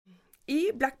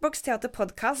I Black Box Teater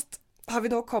Podcast har vi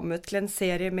nå kommet til en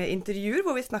serie med intervjuer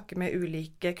hvor vi snakker med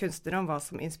ulike kunstnere om hva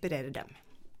som inspirerer dem.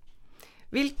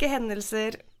 Hvilke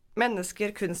hendelser,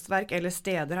 mennesker, kunstverk eller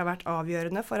steder har vært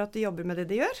avgjørende for at de jobber med det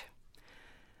de gjør?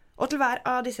 Og til hver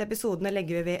av disse episodene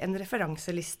legger vi ved en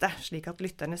referanseliste, slik at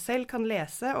lytterne selv kan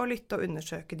lese og lytte og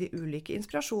undersøke de ulike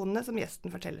inspirasjonene som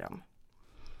gjesten forteller om.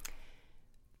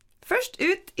 Først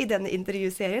ut i denne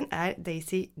intervjuserien er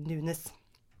Daisy Nunes.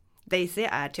 Daisy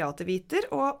er teaterviter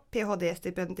og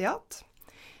PhD-stipendiat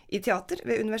i teater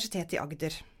ved Universitetet i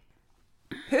Agder.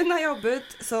 Hun har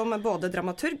jobbet som både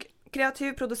dramaturg,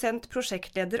 kreativ produsent,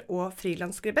 prosjektleder og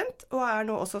frilansskribent, og er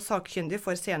nå også sakkyndig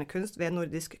for scenekunst ved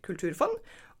Nordisk Kulturfond,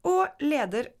 og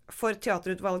leder for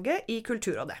teaterutvalget i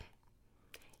Kulturrådet.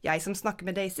 Jeg som snakker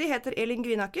med Daisy heter Elin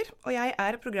Grinaker, og jeg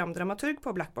er programdramaturg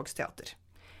på Black Box Teater.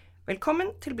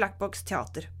 Velkommen til Black Box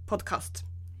Teater Podcast.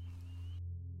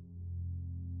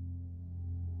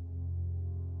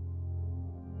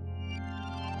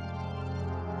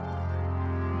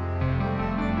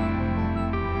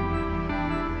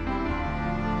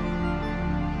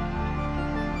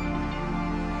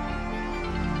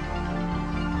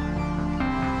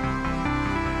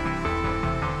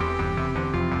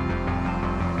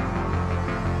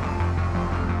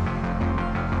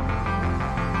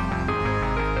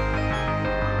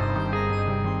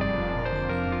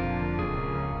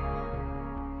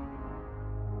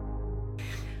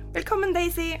 Velkommen,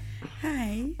 Daisy.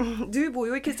 Hei. Du bor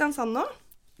jo i Kristiansand nå,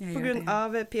 på grunn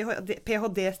av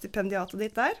PhD-stipendiatet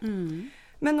ditt der.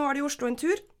 Men nå er det i Oslo en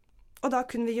tur, og da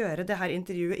kunne vi gjøre det her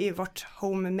intervjuet i vårt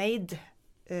homemade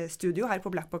studio her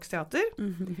på Black Box Teater.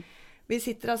 Vi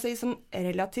sitter altså i sånn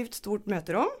relativt stort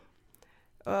møterom,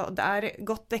 og det er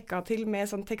godt dekket til med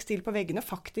sånn tekstil på veggene.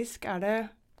 Faktisk er det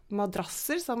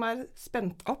madrasser som er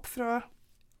spent opp for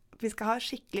at vi skal ha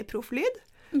skikkelig profflyd.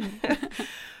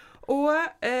 Og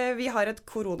vi har et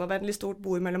koronavennlig stort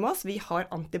bord mellom oss. Vi har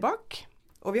antibac,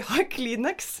 og vi har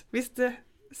Kleenex, hvis det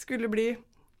skulle bli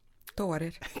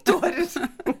Tårer.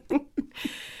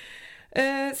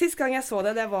 Sist gang jeg så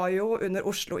det, det var jo under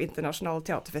Oslo Internasjonale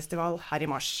Teaterfestival her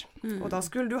i mars. Og da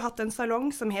skulle du hatt en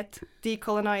salong som het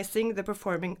Decolonizing the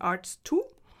Performing Arts 2,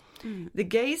 The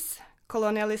Gaze,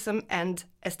 Colonialism and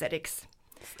Aesthetics.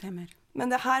 Stemmer.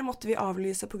 Men det her måtte vi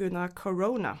avlyse på grunn av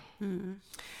corona.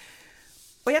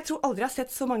 Og jeg tror aldri jeg har sett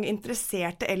så mange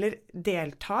interesserte eller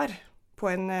deltar på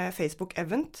en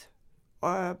Facebook-event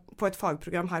på et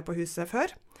fagprogram her på huset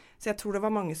før. Så jeg tror det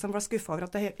var mange som var skuffet over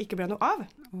at det ikke ble noe av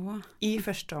i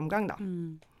første omgang da.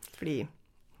 Fordi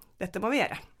dette må vi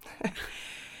gjøre.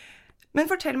 Men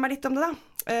fortell meg litt om det da.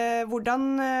 Hvordan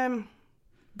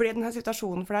ble denne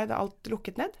situasjonen for deg da alt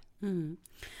lukket ned?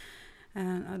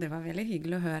 Det var veldig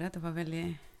hyggelig å høre at det var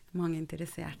veldig mange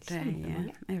interesserte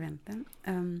i eventen.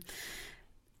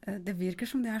 Det virker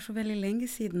som det er så veldig lenge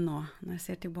siden nå. Når jeg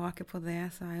ser tilbake på det,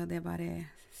 så er jo det bare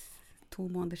 2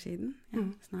 måneder siden. Ja,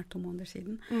 snart 2 måneder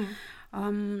siden.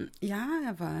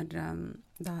 Jeg var,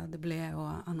 da det ble jo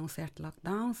annonsert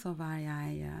lockdown, så var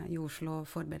jeg i Oslo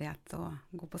forberedt å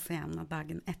gå på scenen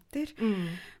dagen etter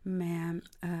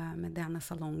med denne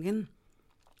salongen.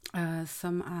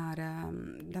 Som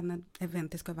denne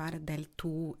eventet skal være del 2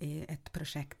 i et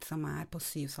prosjekt som er på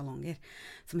 7 salonger,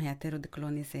 som heter å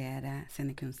dekolonisere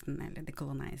scenekunsten, eller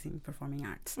Decolonizing Performing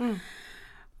Arts.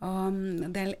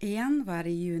 Del 1 var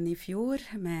i juni i fjor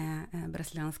med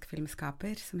brasiliansk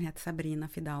filmskaper som het Sabrina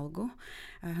Fidalgo.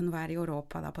 Hun var i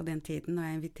Europa da på den tiden, og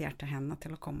jeg inviterte henne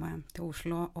til å komme til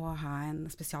Oslo og ha en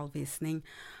spesialvisning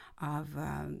av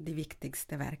de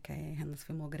viktigste verkene i hennes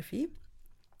filmografi.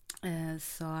 Og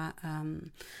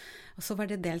så var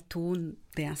det del 2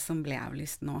 det som ble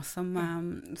avlyst nå, som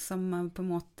på en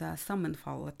måte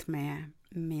sammenfallet med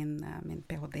min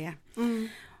PhD.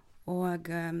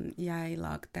 Og jeg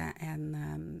lagde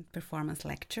en performance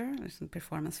lecture, en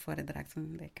performance-foredrag som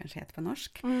det kanskje heter på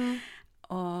norsk,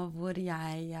 og hvor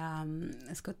jeg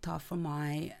skal ta for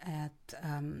meg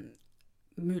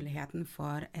muligheten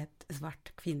for et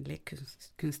svart kvinnelig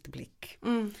kunstblikk.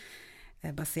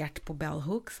 Basert på Bell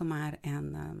Hooks, som er en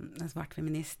svart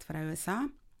feminist fra USA,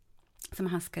 som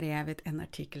har skrevet en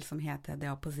artikkel som heter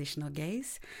The Oppositional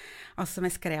Gaze, og som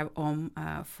jeg skrev om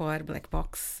for Black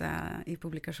Box i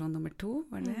publikasjon nummer 2,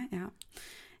 var det? Ja.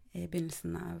 I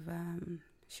begynnelsen av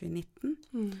 2019.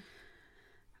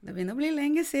 Det begynner å bli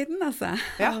lenge siden, altså,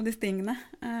 alle disse tingene.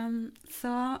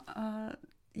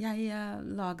 Jeg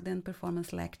lagde en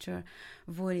performance lecture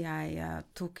hvor jeg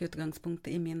tok utgangspunkt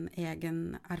i min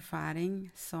egen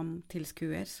erfaring som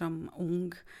tilskuer, som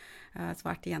ung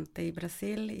svart jente i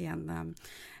Brasil, i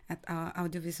et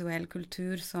audiovisuell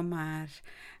kultur som er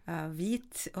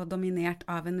hvit og dominert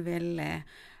av en veldig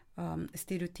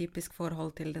stereotypisk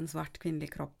forhold til den svart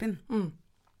kvinnelige kroppen.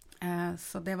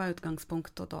 Så det var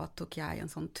utgangspunktet, og da tok jeg en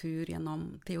sånn tur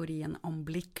gjennom teorien om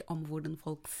blikk, om hvordan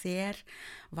folk ser,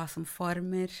 hva som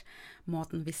former,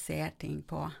 måten vi ser ting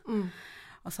på.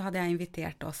 Og så hadde jeg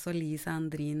invitert også Lisa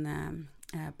Andrine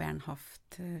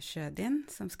Bernhoft Sjødin,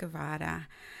 som skal være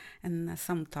en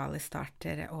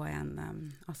samtalestarter og en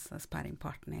også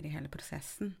sparringpartner i hele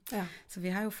prosessen. Ja. Så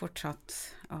vi har jo fortsatt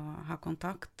å ha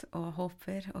kontakt og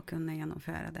håper å kunne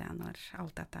gjennomføre det når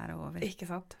alt dette er over. Ikke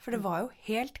sant? For det var jo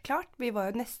helt klart. Vi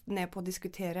var jo nesten ned på å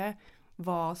diskutere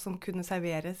hva som kunne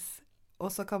serveres,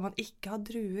 og så kan man ikke ha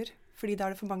druer, fordi da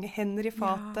er det for mange hender i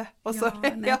fatet.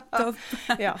 Nettopp.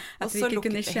 At vi ikke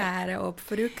kunne skjære opp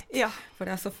frukt, for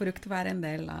altså frukt var en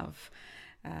del av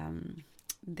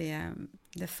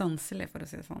det sanselige, for å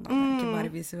si det sånn. Ikke bare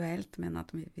visuelt, men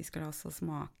at vi skulle også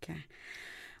smake.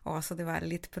 Og så det var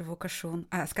litt provokasjon.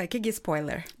 Jeg skal ikke gi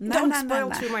spoiler. Don't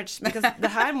spoil too much, because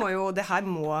det her må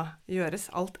gjøres.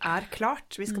 Alt er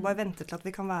klart. Vi skal bare vente til at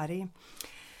vi kan være i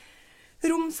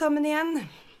rom sammen igjen.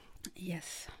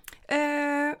 Yes.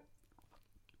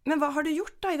 Men hva har du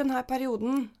gjort da i denne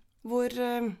perioden hvor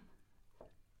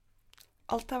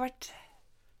alt har vært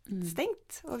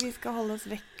stengt, og vi skal holde oss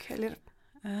vekk, eller?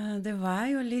 Det var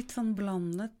jo litt sånn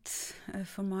blandet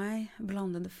for meg.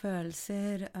 Blandede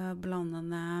følelser,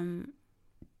 blandende...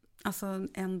 Altså,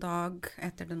 en dag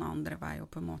etter den andre var jo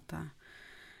på en måte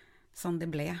sånn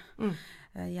det ble.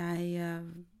 Jeg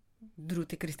dro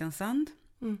til Kristiansand.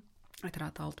 Etter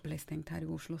at alt ble stengt her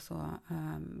i Oslo, så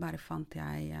bare fant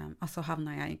jeg... Altså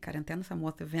havna jeg i karantene, så jeg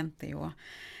måtte vente jo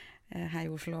her i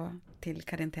Oslo til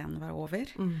karantenen var over.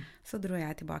 Så dro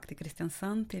jeg tilbake til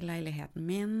Kristiansand, til leiligheten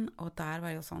min, og der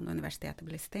var jo sånn, universitetet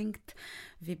ble stengt.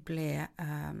 Vi ble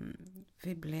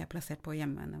plassert på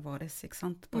hjemmene våre, ikke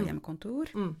sant? På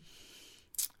hjemmekontor.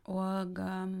 Og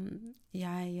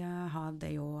jeg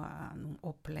hadde jo noen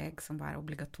opplegg som var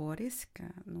obligatorisk,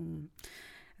 noen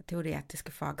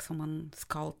teoretiske fag som man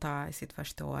skal ta i sitt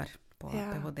første år på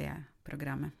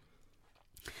PhD-programmet.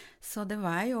 Så det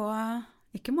var jo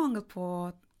ikke mange på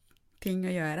ting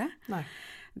å gjøre. Nei.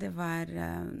 Det var,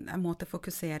 jeg måtte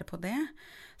fokusere på det,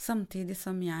 samtidig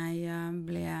som jeg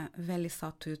ble veldig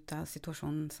satt ut av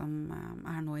situasjonen som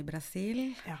er nå i Brasil,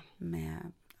 med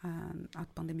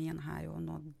at pandemien har jo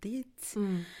nådd dit,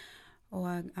 og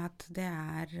at det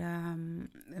er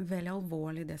veldig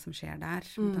alvorlig det som skjer der,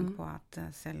 med tanke på at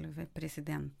selve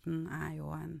presidenten er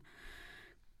jo en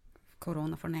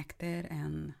koronafornekter,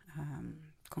 en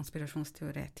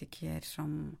konspirasjonsteoretiker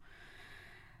som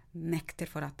nekter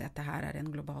for at dette her er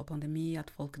en global pandemi, at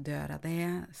folk dør av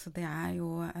det. Så det er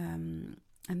jo en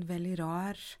veldig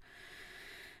rar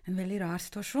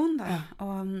situasjon da.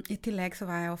 Og i tillegg så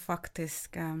var jeg jo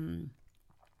faktisk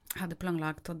hadde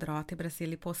planlagt å dra til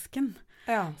Brasil i påsken.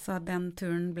 Så den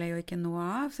turen ble jo ikke noe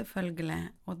av, selvfølgelig.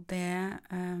 Og det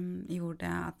gjorde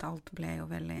at alt ble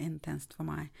jo veldig intenst for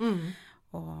meg.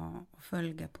 Og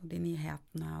følge på de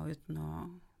nyhetene og uten å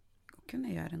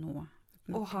kunne gjøre noe.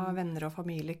 Og ha venner og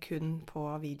familie kun på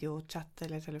videochat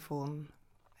eller telefon.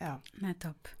 Ja.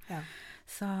 Nettopp. Ja.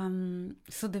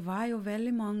 Så det var jo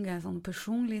veldig mange sånne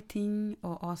personlige ting,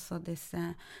 og også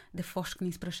det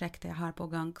forskningsprosjektet jeg har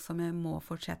på gang, som jeg må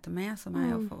fortsette med, som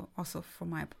er jo også for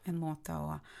meg en måte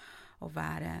å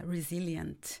være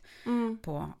resilient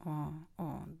på,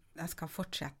 og jeg skal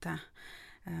fortsette.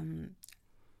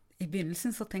 I begynnelsen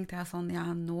så tenkte jeg sånn,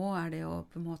 nå er det jo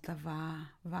på en måte,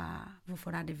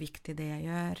 hvorfor er det viktig det jeg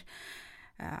gjør?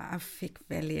 Jeg fikk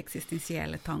veldig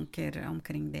eksistensielle tanker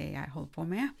omkring det jeg holdt på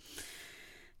med.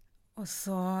 Og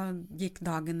så gikk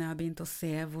dagene og begynte å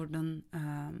se hvordan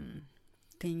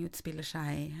ting utspiller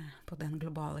seg på den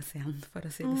globale scenen, for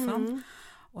å si det sånn.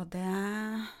 Og det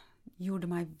gjorde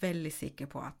meg veldig sikker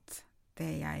på at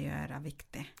det jeg gjør er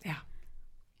viktig. Ja.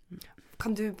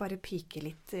 Kan du bare pike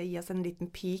litt, gi oss en liten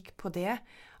pik på det?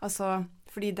 Altså,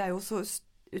 fordi det er jo så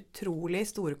utrolig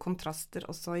store kontraster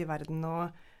også i verden, og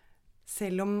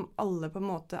selv om alle på en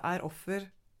måte er offer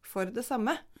for det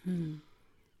samme.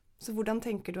 Så hvordan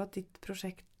tenker du at ditt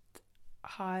prosjekt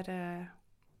har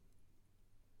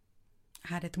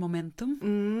Har et momentum?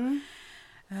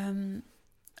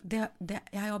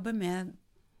 Jeg jobber med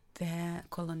det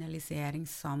kolonialisering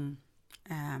som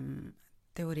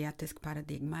teoretisk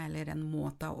paradigma, eller en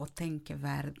måte å tenke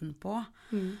verden på,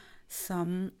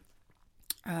 som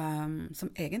som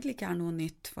egentlig ikke noe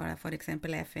nytt. For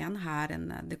eksempel FN har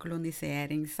en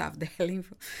dekoloniseringsavdeling,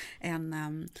 en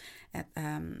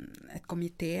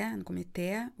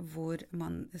komité hvor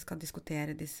man skal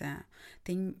diskutere disse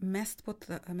ting, mest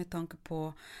med tanke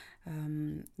på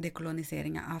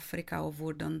dekolonisering av Afrika, og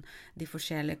hvordan de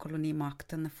forskjellige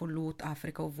kolonimaktene forlot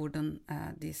Afrika, og hvordan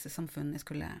disse samfunnene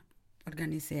skulle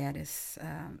organiseres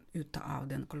ut av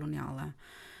den koloniale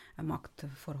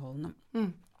maktforholdene.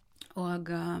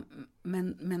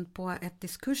 Men på et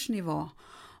diskursnivå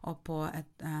og på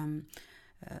et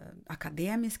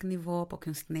akademisk nivå, på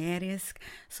kunstnerisk,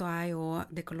 så jo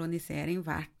dekolonisering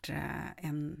vært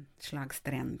en slags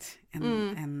trend,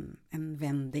 en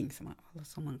vending, som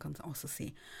man kan også si,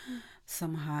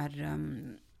 som har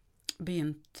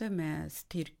begynt med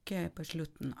styrke på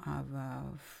slutten av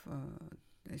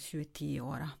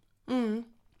 2010-åra.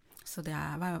 Så det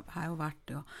har jo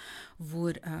vært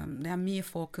hvor det mye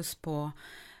fokus på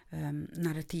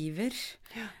narrativer,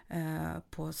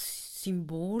 på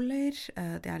symboler.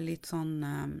 Det litt sånn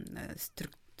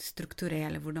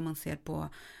strukturelle, hvordan man ser på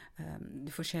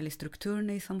de forskjellige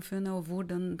strukturene i samfunnet, og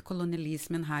hvordan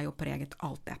kolonialismen har jo preget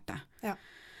alt dette. Ja.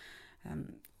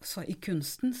 Så i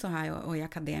kunsten og i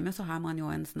akademia så har man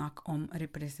jo en snakk om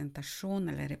representasjon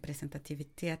eller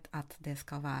representativitet, at det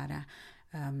skal være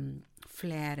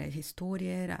flere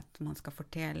historier, at man skal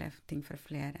fortelle ting fra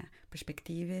flere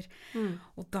perspektiver.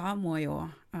 Og da må jo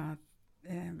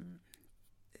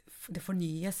det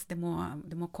fornyes, det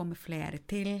må komme flere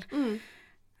til.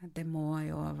 Det må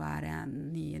jo være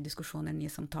nye diskusjoner,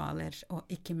 nye samtaler, og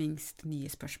ikke minst nye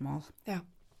spørsmål. Ja.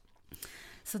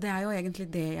 Så det jo egentlig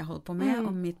det jeg holder på med,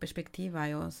 og mitt perspektiv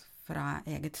jo fra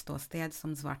eget ståsted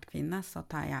som svart kvinne, så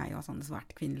tar jeg jo sånne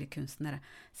svart kvinnelige kunstnere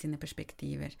sine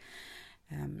perspektiver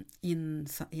i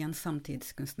en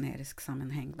samtidskunstnerisk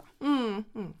sammenheng, da.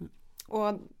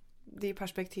 Og de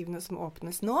perspektivene som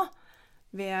åpnes nå,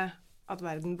 ved at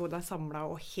verden både samlet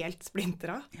og helt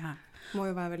splintret, må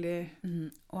jo være veldig...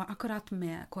 Og akkurat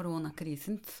med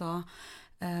koronakrisen, så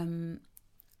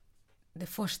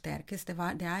det forsterkes. Det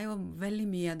jo veldig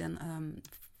mye den,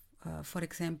 for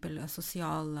eksempel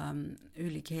sosial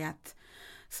ulikhet,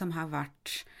 som har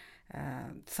vært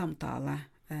samtale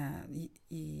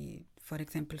i for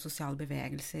eksempel sosiale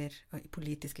bevegelser og i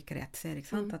politiske kretser, ikke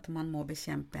sant? At man må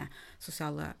bekjempe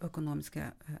sosiale og økonomiske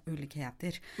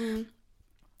ulikheter.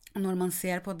 Når man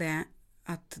ser på det,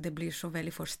 at det blir så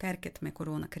veldig forsterket med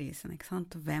koronakrisen, ikke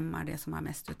sant? Hvem det som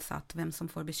mest utsatt? Hvem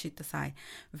som får beskytte seg?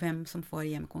 Hvem som får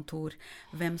hjemmekontor?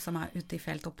 Hvem som ute i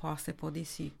felt og passer på de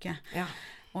syke? Ja.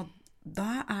 Og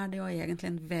da det jo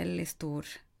egentlig en veldig stor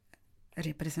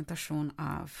representasjon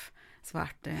av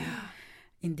svarte,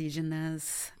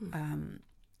 indigenous,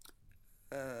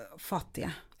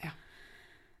 fattige. Ja.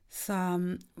 Så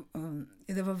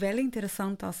det var veldig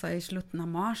interessant altså i slutten av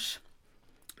mars,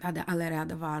 da det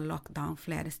allerede var lockdown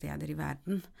flere steder i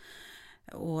verden,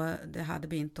 og det hadde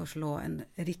begynt å slå en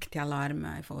riktig alarm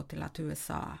i forhold til at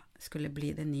USA skulle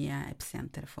bli det nye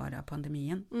episenteret for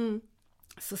pandemien.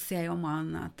 Så ser jo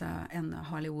man at en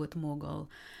Hollywood-mogul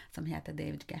som heter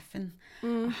David Geffen,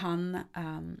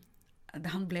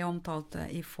 han ble omtalt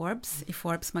i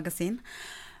Forbes magasin,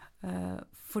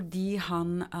 fordi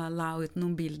han la ut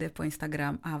noen bilder på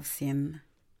Instagram av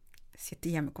sitt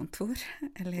hjemmekontor,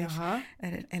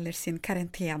 eller sin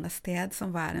karantenested,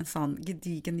 som var en sånn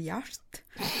gedigen hjert.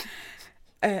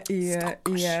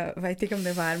 Jeg vet ikke om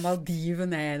det var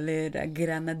Maldivene, eller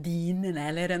Grenadinene,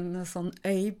 eller en sånn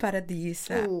øyparadis.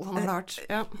 Han har klart,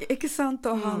 ja. Ikke sant?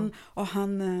 Og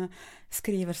han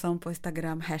skriver sånn på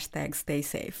Instagram,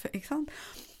 #staysafe, ikke sant?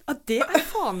 Og det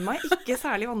faen meg ikke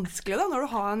særlig vanskelig da, når du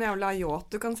har en jævla yacht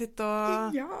du kan sitte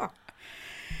og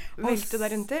velte der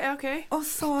rundt i. Ja, ok. Og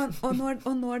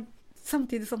når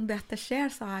samtidig som dette skjer,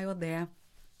 så jo det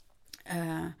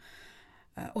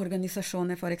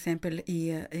organisasjoner for eksempel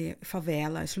i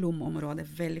favela, i slumområder,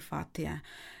 veldig fattige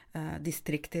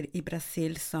distrikter i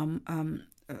Brasil, som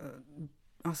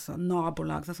altså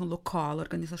nabolag, altså lokale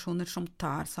organisasjoner som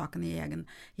tar saken i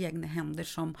egne hender,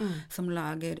 som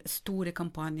lager store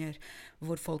kampanjer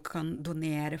hvor folk kan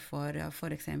donere for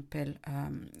eksempel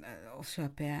å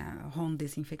kjøpe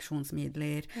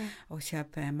hånddesinfeksjonsmidler, og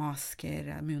kjøpe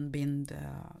masker, munnbind,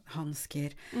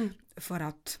 hansker, for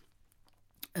at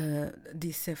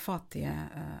disse fattige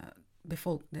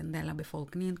den del av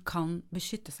befolkningen kan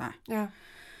beskytte seg. Ja.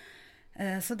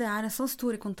 Så det så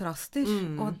store kontraster,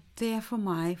 og det for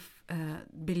meg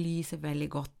belyser veldig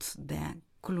godt det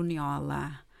koloniale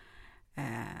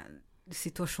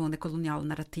situasjonen, det koloniale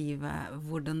narrativet,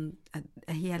 hvordan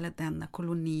hele denne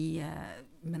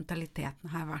kolonimentaliteten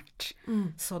har vært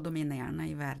så dominerende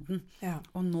i verden. Ja.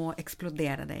 Og nå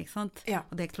eksploderer det, ikke sant? Ja.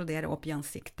 Og det eksploderer opp i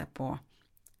ansiktet på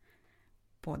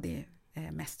de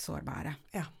mest sårbare.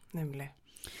 Ja, nemlig.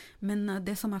 Men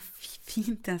det som er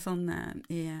fint, sånn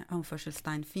i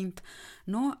anførselstegn fint,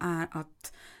 nå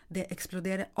at det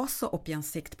eksploderer også opp i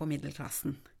ansikt på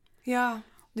middelklassen. Ja,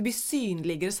 det blir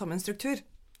synligere som en struktur.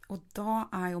 Og da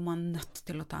jo man nødt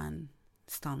til å ta en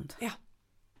stand. Ja.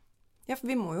 Ja, for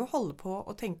vi må jo holde på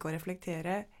å tenke og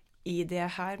reflektere i det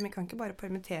her. Vi kan ikke bare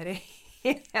permittere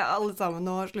alle sammen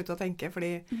og slutte å tenke,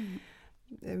 fordi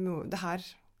det her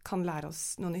kan lære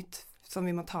oss noe nytt som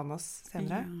vi må ta med oss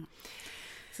senere. Ja.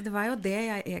 Så det var jo det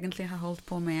jeg egentlig har holdt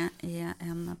på med i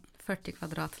en 40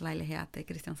 kvadrats leilighet i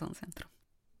Kristiansand sentrum.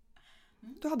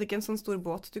 Du hadde ikke en sånn stor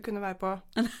båt du kunne være på?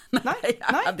 Nei, jeg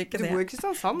hadde ikke det. Du bor i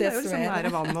Kristiansand, det jo sånn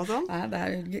nære vann og sånn.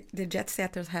 Nei, the jet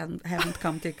setters haven't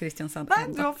come to Kristiansand.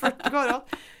 Nei, du har 40 kvadrat.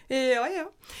 Ja.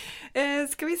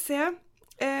 Skal vi se.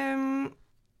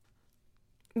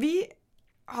 Vi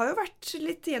har jo vært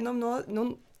litt igjennom nå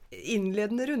noen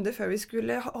innledende runder før vi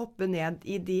skulle hoppe ned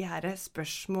i de her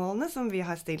spørsmålene som vi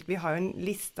har stilt. Vi har jo en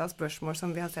liste av spørsmål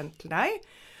som vi har sendt til deg,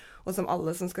 og som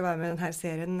alle som skal være med i denne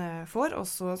serien får, og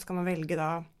så skal man velge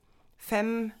da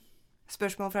 5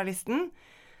 spørsmål fra listen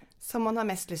som man har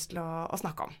mest lyst til å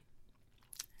snakke om.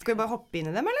 Skal vi bare hoppe inn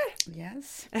i dem, eller?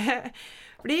 Yes.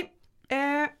 Fordi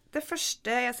det første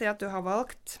jeg ser at du har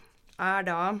valgt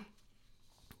da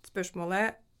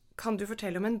spørsmålet: kan du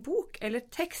fortelle om en bok eller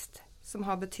tekst som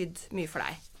har betydd mye for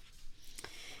deg?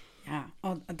 Ja,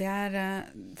 og det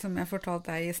som jeg fortalte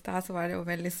deg i sted, så var det jo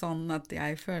veldig sånn at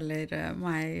jeg føler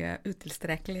meg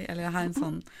utilstrekkelig, eller jeg har en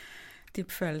sånn type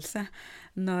følelse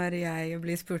når jeg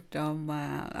blir spurt om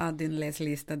din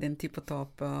leseliste, din type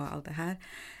topp og alt det her.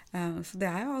 Så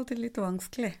det jo alltid litt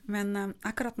vanskelig. Men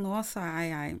akkurat nå så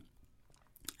jeg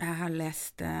har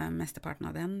lest mesteparten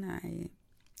av den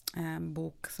en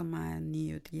bok som en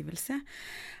nyutgivelse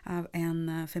av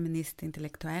en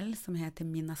feministintellektuell som heter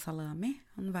Mina Salami.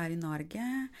 Hun var i Norge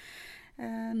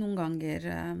noen ganger.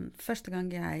 Første gang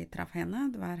jeg traff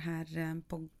henne, det var her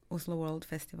på Oslo World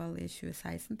Festival i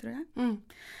 2016, tror jeg.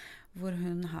 Hvor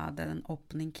hun hadde en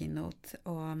opening keynote,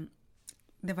 og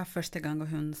det var første gang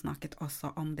hun snakket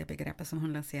også om det begrepet som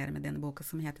hun lanserer med denne boka,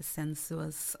 som heter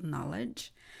Sensuous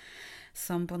Knowledge.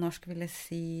 Som på norsk vil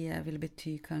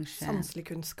bety kanskje sanselig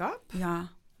kunnskap? Ja,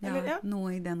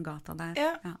 noe i den gata der.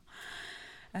 Ja.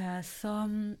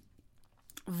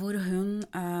 Hvor hun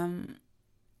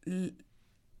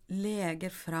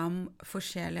legger fram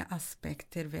forskjellige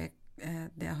aspekter ved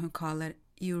det hun kaller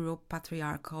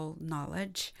Europatriarchal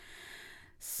knowledge,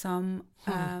 som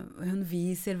hun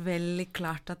viser veldig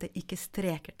klart at det ikke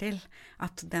streker til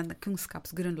at den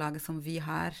kunnskapsgrunnlaget som vi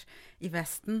har i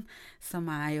Vesten, som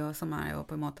jo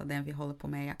på en måte det vi holder på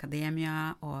med i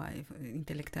akademia og i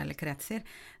intellektuelle kretser,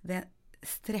 det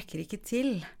strekker ikke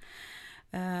til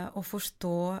å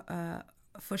forstå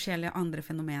forskjellige andre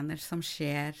fenomener som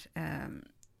skjer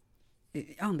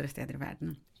andre steder i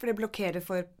verden. For det blokkerer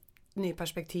for nye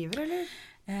perspektiver, eller?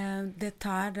 Det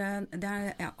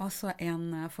også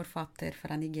en forfatter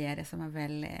fra Nigeria som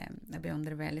jeg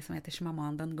beundrer veldig, som heter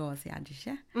Chimamanda Ngozi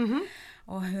Adichie.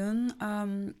 Og hun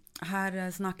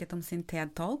har snakket om sin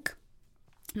TED-talk.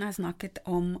 Hun har snakket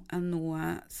om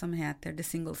noe som heter The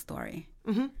Single Story.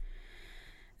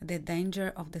 The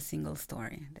Danger of the Single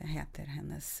Story. Det heter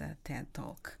hennes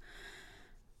TED-talk.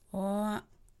 Og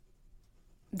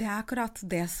det akkurat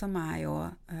det som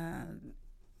jo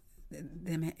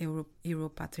det med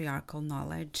Europatriarchal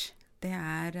knowledge, det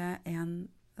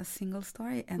en single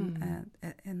story,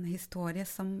 en historie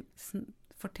som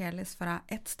fortelles fra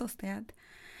et ståsted,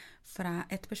 fra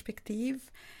et perspektiv,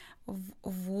 og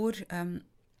hvor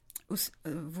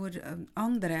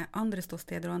andre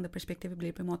ståsteder og andre perspektiver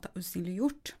blir på en måte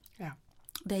usynliggjort. Ja.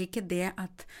 Det ikke det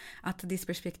at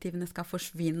disse perspektivene skal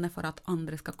forsvinne for at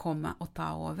andre skal komme og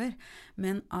ta over,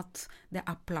 men at det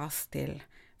plass til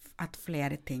at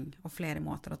flere ting og flere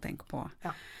måter å tenke på. Ja.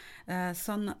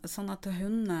 Sånn at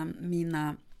hun,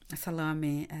 Mina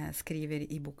Salami, skriver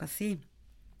i boka si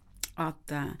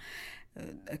at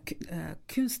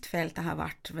kunstfeltet har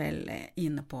vært vel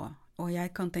inne på, og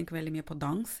jeg kan tenke veldig mye på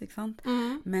dans, ikke sant?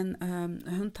 Men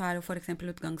hun tar jo for eksempel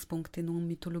utgangspunkt i noen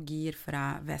mytologier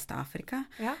fra Vest-Afrika,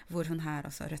 hvor hun har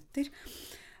også røtter,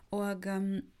 og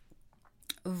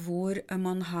hvor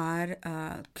man har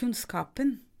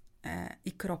kunnskapen i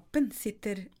kroppen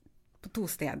sitter på 2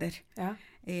 steder,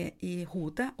 i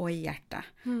hodet og i hjertet.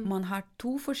 Man har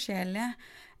 2 forskjellige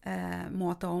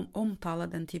måter å omtale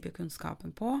den type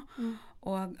kunnskapen på,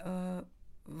 Og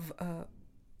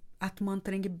at man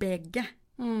trenger begge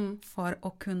for å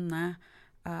kunne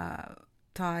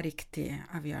ta riktige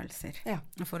avgjørelser. Ja.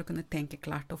 For å kunne tenke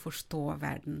klart og forstå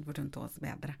verden rundt oss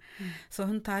bedre. Så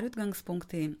hun tar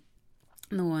utgangspunkt i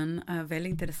noen veldig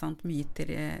interessante myter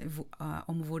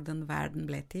om hvordan verden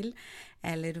ble til,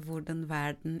 eller hvordan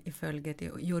verden ifølge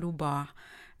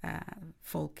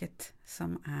Yoruba-folket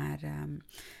som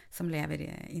lever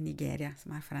i Nigeria,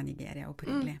 som fra Nigeria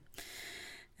opprinnelig.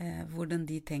 Hvordan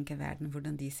de tenker verden,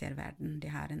 hvordan de ser verden. De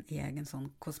har en egen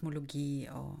sånn kosmologi.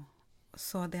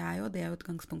 Så det jo det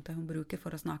utgangspunktet hun bruker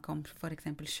for å snakke om for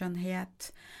eksempel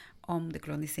skjønnhet, om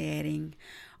dekolonisering,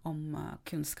 om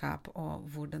kunnskap og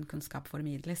hvordan kunnskap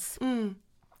formidles.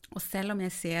 Og selv om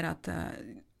jeg ser at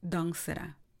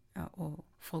dansere og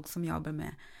folk som jobber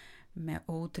med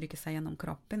å uttrykke seg gjennom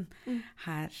kroppen,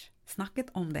 har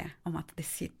snakket om det, om at det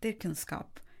sitter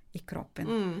kunnskap i kroppen.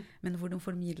 Men hvordan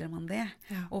formidler man det?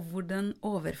 Ja. Og hvordan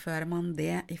overfører man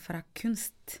det fra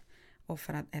kunst,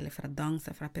 eller fra dans,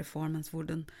 fra performance?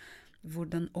 Hvordan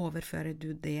overfører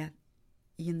du det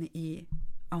inn i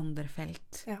andre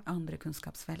felt, andre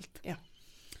kunnskapsfelt? Ja.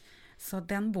 Så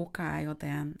den boka jo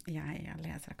det jeg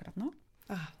leser akkurat nå.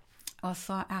 Og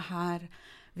så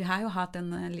vi har jo hatt en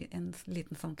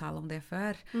liten samtale om det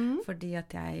før, fordi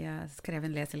at jeg skrev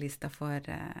en leseliste for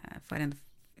en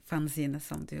fanzine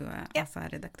som du også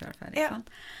redaktør for. Ikke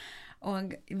sant?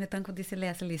 Og med tanke på disse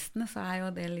leselistene, så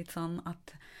jo det litt sånn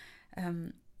at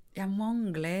jeg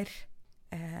mangler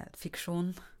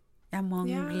fiksjon. Jeg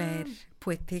mangler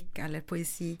poetikk eller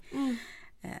poesi.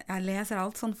 Jeg leser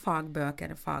alt sånn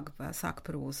fagbøker,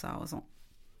 sakprosa og sånn,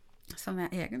 som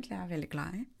jeg egentlig veldig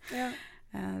glad i. Ja.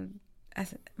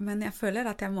 Men jeg føler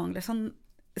at jeg mangler sånn.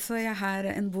 Så jeg har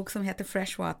en bok som heter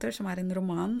Freshwater, som en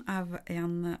roman av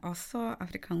en også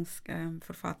afrikansk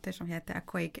forfatter som heter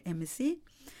Akwaeke Emisi.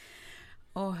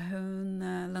 Og hun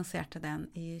lanserte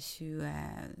den i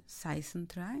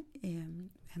 2016, tror jeg, i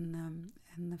en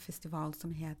festival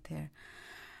som heter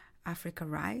Africa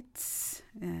Rights,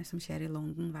 som skjer i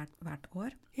London hvert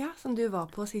år. Ja, som du var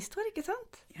på sist år, ikke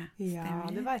sant? Ja,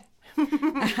 du var.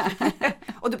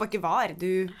 Og du bare ikke var,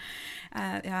 du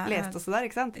leste også der,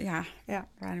 ikke sant? Ja,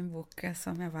 det var en bok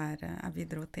som jeg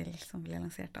bidro til, som ble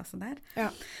lansert også der. Ja.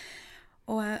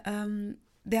 Og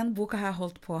den boka har jeg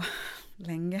holdt på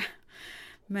lenge.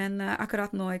 Men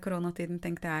akkurat nå i koronatiden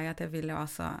tenkte jeg at jeg ville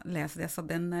også lese det, så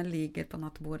den ligger på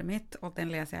nattbordet mitt, og den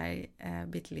leser jeg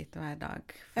bitte litt hver dag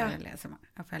før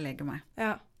jeg legger meg.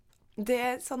 Ja,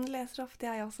 sånn leser ofte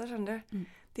jeg også, skjønner du.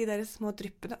 De der små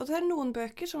dryppene. Og så det noen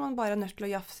bøker som man bare nødt til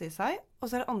å jafse i seg,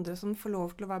 og så det andre som får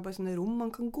lov til å være bare sånne rom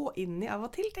man kan gå inn i av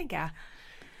og til, tenker jeg.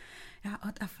 Ja,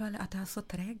 at jeg føler at jeg så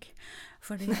treg,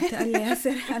 fordi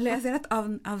jeg leser et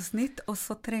avsnitt, og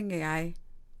så trenger jeg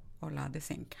å la det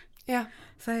synke. Ja.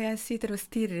 Så jeg sitter og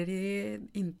stirrer i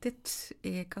intet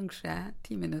i kanskje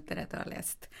 10 minutter etter å ha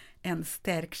lest en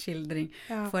sterk skildring,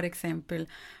 for eksempel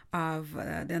av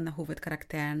denne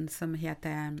hovedkarakteren som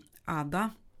heter Ada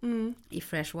i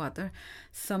Freshwater,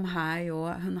 som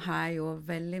hun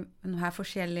har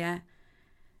forskjellige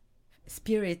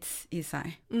spirits i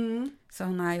seg. Så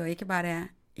hun jo ikke bare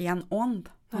en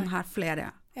ånd, hun har flere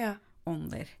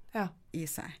ånder i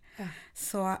seg. Ja.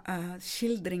 Så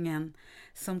skildringen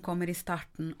som kommer i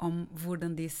starten om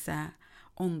hvordan disse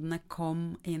åndene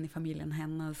kom inn i familien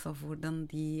hennes, og hvordan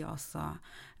de også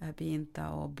begynte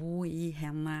å bo i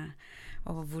henne,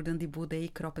 og hvordan de bodde i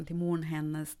kroppen til moren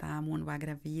hennes da moren var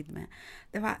gravid med.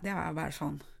 Det var bare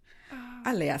sånn.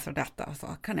 Jeg leser dette, og så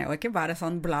kan jeg jo ikke bare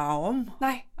sånn bla om.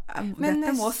 Nei. Men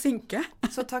dette må synke.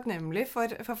 Så takknemlig for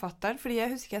forfatteren, fordi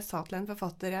jeg husker jeg sa til en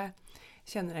forfatter jeg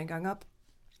kjenner en gang at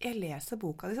jeg leser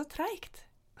boka di så treigt.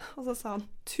 Og så sa han,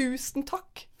 1000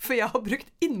 takk, for jeg har brukt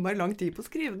innmari lang tid på å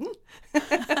skrive den.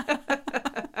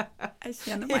 Jeg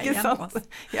kjenner meg igjen også,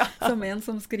 som en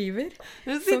som skriver.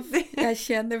 Jeg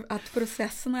kjenner at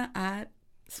prosessene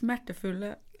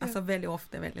smertefulle, altså veldig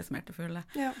ofte veldig smertefulle.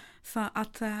 Ja. Så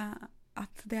at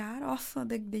det også,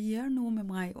 det gjør noe med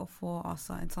meg å få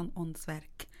også en sånn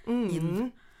åndsverk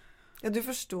inn. Ja, du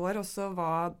forstår også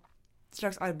hva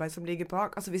slags arbeid som ligger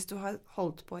bak. Altså hvis du har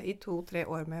holdt på i 2-3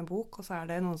 år med en bok, og så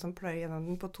det noen som pløyer gjennom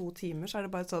den på 2 timer, så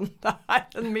det bare sånn, det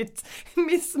en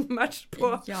mismatch på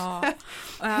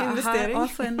investering. Jeg har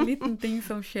også en liten ting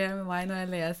som skjer med meg når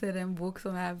jeg leser en bok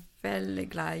som jeg veldig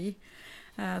glad i,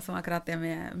 som akkurat det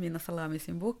med Mina Salami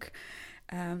sin bok.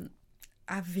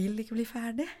 Jeg vil ikke bli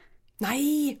ferdig.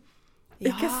 Nei!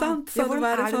 Ikke sant? Så hvordan det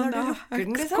er det når du lukker den, jeg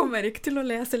liksom? kommer ikke til å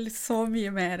lese så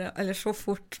mye mer, eller så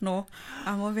fort nå.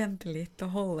 Jeg må vente litt og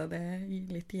holde det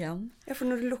litt igjen. Ja, for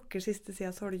når du lukker siste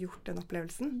siden, så har du gjort den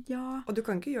opplevelsen. Ja. Og du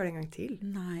kan ikke gjøre det en gang til.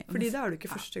 Nei. Fordi da er du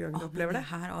ikke første gang du opplever det.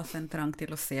 Jeg har også en trang til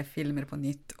å se filmer på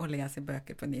nytt, og lese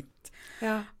bøker på nytt.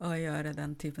 Ja. Og gjøre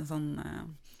den typen sånn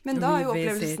Men da er jo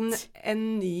opplevelsen en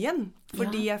ny en,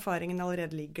 fordi erfaringen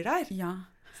allerede ligger der. Ja.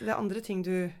 Så det er andre ting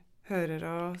du hører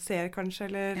og ser kanskje,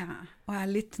 eller... Ja, og jeg er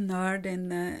litt nerd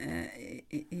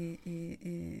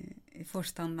i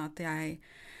forstand at jeg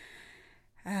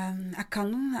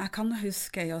kan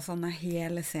huske jo sånne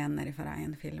hele scener fra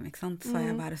en film, ikke sant? Så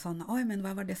jeg bare sånn, oi, men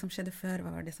hva var det som skjedde før?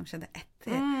 Hva var det som skjedde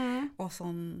etter? Og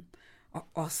sånn, og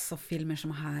også filmer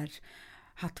som har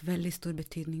hatt veldig stor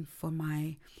betydning for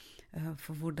meg,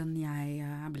 for hvordan jeg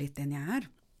er blitt den jeg er.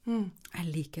 Jeg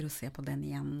liker å se på den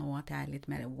igjen nå, at jeg er litt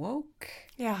mer woke.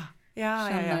 Ja.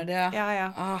 Skjønner du?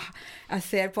 Ja. Jeg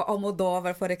ser på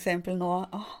Almodovar for eksempel nå.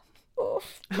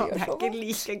 Det er ikke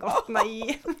like godt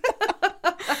meg.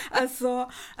 Jeg så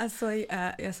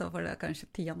for det kanskje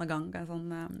 10. gang sånn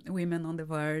Women on the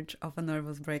Verge of a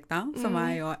Nervous Breakdown, som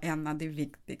er jo en av de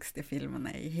viktigste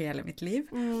filmene i hele mitt liv.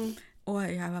 Og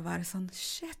jeg var bare sånn,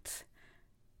 shit.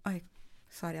 Oi.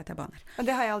 Sorry at jeg baner.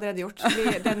 Det har jeg allerede gjort.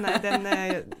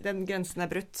 Den grensen er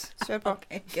brutt. Kjør på.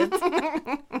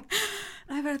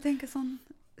 Nei, bare tenker sånn,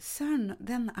 søren,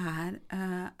 det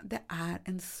er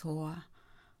en så...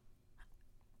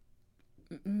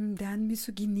 Det er en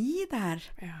misogyni der.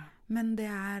 Ja. Men det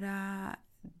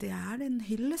er en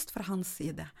hyllest fra hans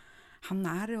side. Han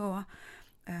er jo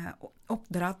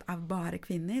oppdratt av bare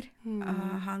kvinner.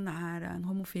 Han er en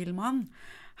homofil mann.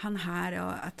 Han har,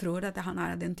 og jeg tror at han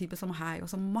er den type som har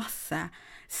også masse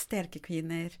sterke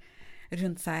kvinner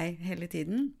rundt seg hele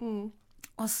tiden.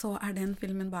 Og så er den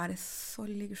filmen bare så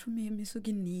ligger så mye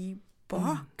misogyni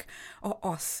bak, og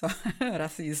også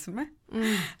rasisme.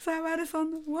 Så jeg bare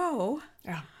sånn, wow.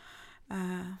 Ja.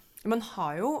 Man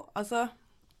har jo, altså,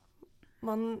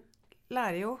 man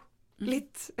lærer jo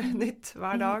litt nytt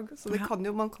hver dag, så man kan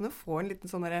jo få en liten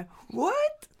sånn der,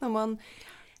 what? Når man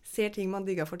ser ting man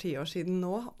digget for 10 år siden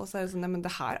nå, og så er det sånn, nei, men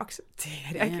det her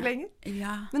aksepterer jeg ikke lenger.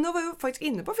 Ja. Men nå var jeg jo faktisk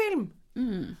inne på film.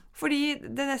 Fordi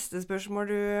det neste spørsmål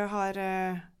du har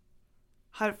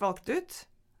valgt ut,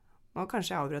 nå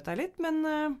kanskje jeg avbrøt deg litt, men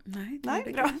nei,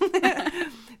 bra.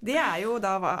 Det er jo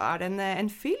da, er det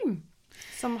en film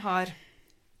som har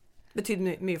betydd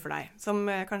mye for deg, som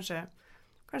kanskje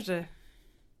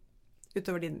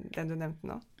utover den du nevnte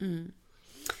nå.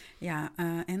 Ja,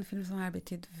 en film som har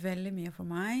betydd veldig mye for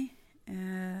meg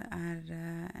er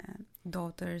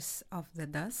Daughters of the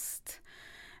Dust.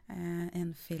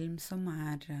 En film som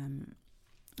er en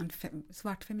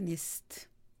svart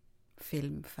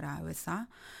feministfilm fra USA,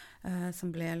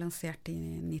 som ble lansert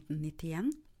i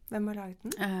 1991. Hvem har laget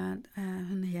den?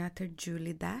 Hun heter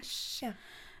Julie Dash,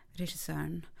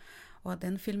 regissøren. Og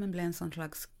den filmen ble en sånn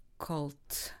slags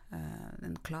cult,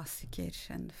 en klassiker,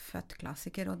 en født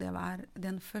klassiker, og det var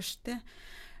den første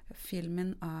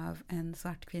filmen av en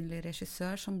svart kvinnelig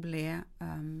regissør som ble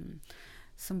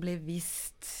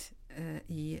vist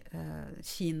i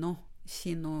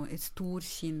stor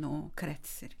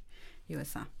kinokretser i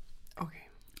USA. Ok.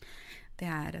 Det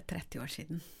er 30 år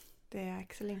siden. Det er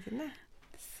ikke så lenge siden, det.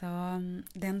 Så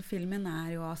den filmen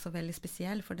er jo også veldig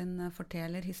spesiell, for den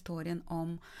forteller historien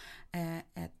om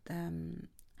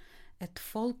et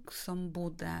folk som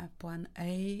bodde på en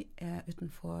øy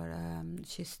utenfor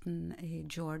kysten i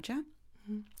Georgia,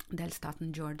 delstaten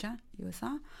Georgia i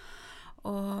USA.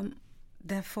 Og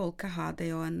det folket hadde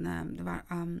jo det var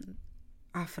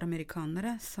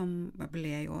afroamerikanere som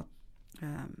ble jo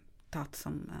tatt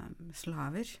som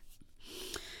slaver,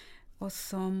 og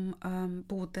som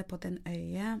bodde på den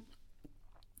øya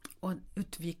og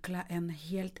utviklet en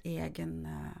helt egen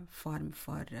form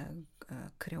for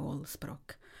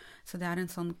kreolspråk. Så det er en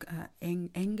sånn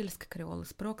engelsk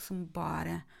kreolspråk som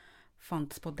bare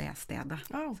fantes på det stedet.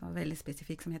 Så veldig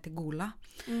spesifikk, som heter Gola.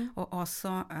 Og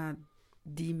også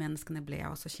de menneskene ble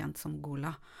også kjent som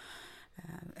Gola.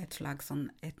 Et slags sånn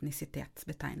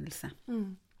etnisitetsbetegnelse.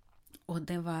 Og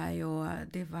det var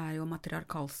jo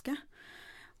matriarkalske.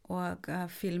 Og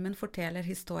filmen forteller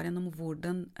historien om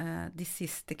hvordan de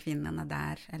siste kvinnene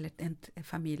der, eller en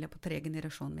familie på 3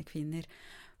 generasjoner med kvinner,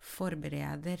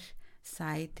 forbereder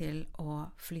seg til å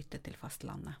flytte til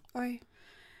fastlandet. Oi.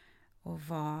 Og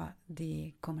hva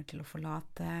de kommer til å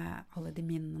forlate, alle de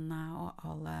minnene og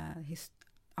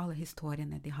alle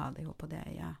historiene de hadde jo på det,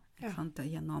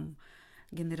 gjennom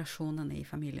generasjonene i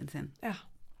familien sin. Ja.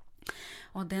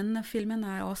 Og den filmen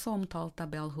er også omtalt av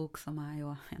Bell Hooks, som er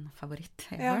jo en favoritt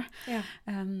ever.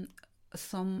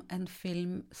 som en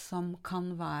film som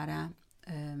kan være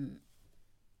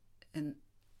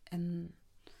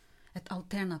et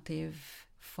alternativ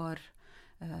for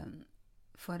en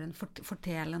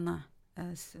fortellende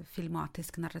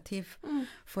filmatisk narrativ.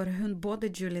 For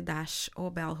både Julie Dash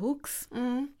og Bell Hooks,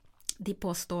 de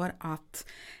påstår at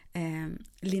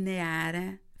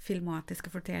lineære filmatiske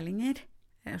fortellinger,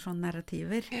 sånn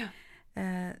narrativer,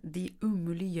 de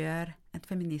umuliggjør et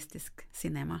feministisk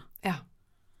cinema. Ja.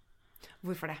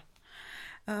 Hvorfor det?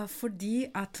 Fordi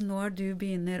at når du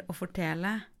begynner å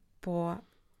fortelle på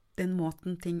den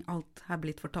måten ting alt har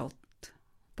blitt fortalt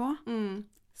på,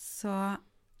 så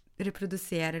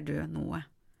reproduserer du noe.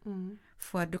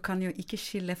 For du kan jo ikke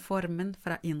skille formen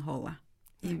fra innholdet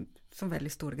i så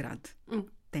veldig stor grad,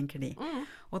 tenker de.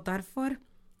 Og derfor,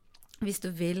 hvis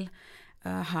du vil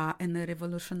ha en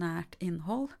revolusjonært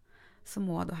innhold, så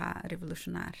må du ha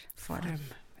revolusjonær form.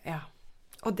 Ja,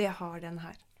 og det har den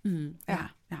her. Ja.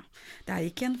 Det er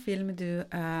ikke en film du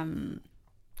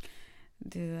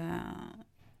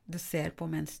ser på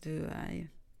mens du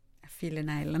filer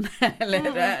neglen eller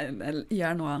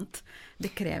gjør noe annet.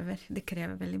 Det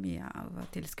krever veldig mye av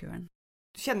tilskueren.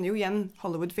 Du kjenner jo igjen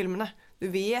Hollywood-filmene. Du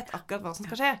vet akkurat hva som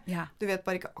skal skje. Ja. Du vet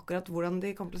bare ikke akkurat hvordan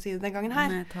de kommer til å si det den gangen her.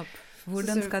 Nettopp.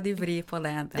 Hvordan skal de vri på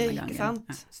det denne gangen? Ikke sant?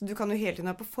 Ja. Så du kan jo hele tiden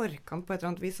være på forkant på et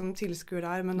eller annet vis som tilskuer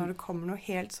der, men når det kommer noe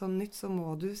helt sånn nytt, så må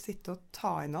du sitte og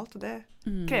ta inn alt, og det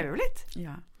krever jo litt.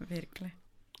 Ja, virkelig.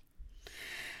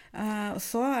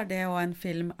 Så er det jo en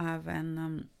film av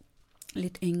en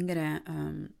litt yngre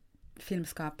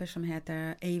filmskaper som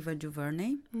heter Ava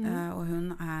DuVernay, og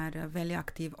hun er veldig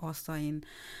aktiv også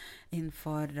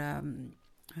innenfor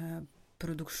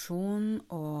produksjon,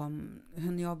 og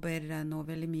hun jobber nå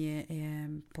veldig mye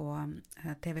på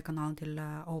TV-kanalen til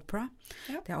Oprah.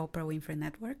 Ja. Det er Oprah Winfrey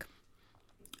Network.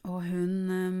 Og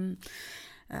hun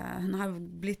har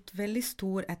blitt veldig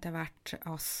stor etter hvert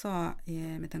også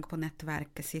med tanke på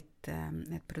nettverket sitt,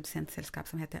 et produsentselskap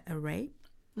som heter Array.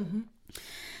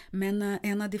 Men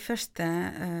en av de første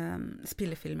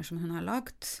spillefilmer som hun har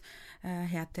lagt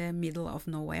heter Middle of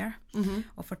Nowhere,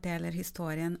 og forteller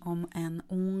historien om en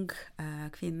ung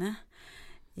kvinne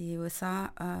i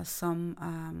USA som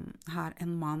har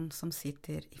en mann som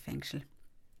sitter i fengsel.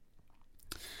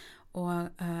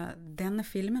 Og denne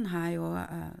filmen har jo,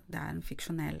 det er en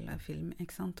fiksjonell film,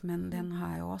 ikke sant? Men den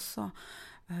har jo også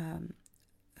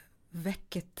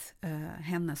vekket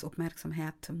hennes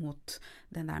oppmerksomhet mot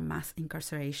den der mass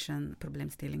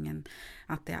incarceration-problemstillingen,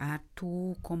 at det er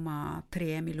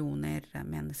 2,3 millioner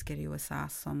mennesker i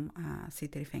USA som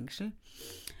sitter i fengsel,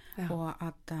 og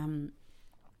at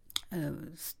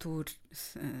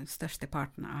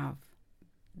størsteparten av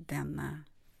denne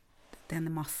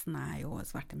massen er jo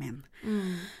svarte menn.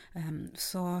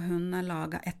 Så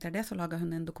etter det så laget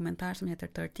hun en dokumentar som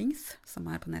heter 13th, som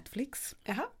er på Netflix.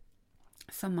 Jaha.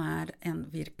 Som er en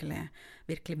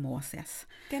virkelig må ses.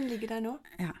 Den ligger der nå?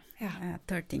 Ja.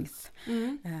 13th.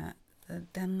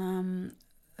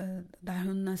 Der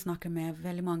hun snakker med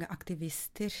veldig mange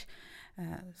aktivister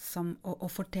og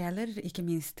forteller ikke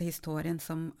minst historien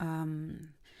som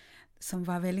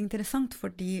var veldig interessant,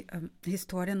 fordi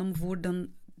historien om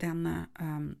hvordan denne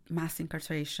mass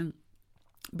incarceration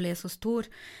ble så stor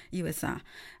i USA,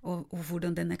 og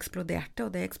hvordan den eksploderte,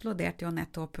 og det eksploderte jo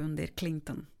nettopp under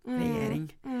Clinton-regjering.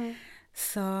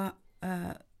 Så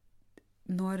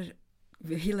når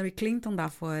Hillary Clinton da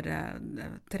for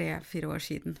 4 år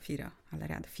siden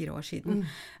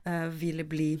ville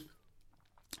bli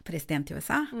president i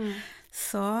USA,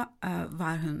 så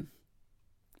var hun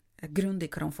grundig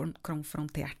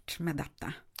konfrontert med dette,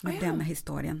 med denne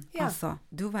historien. Altså,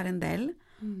 du var en del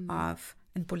av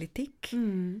en politikk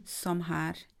som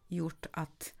har gjort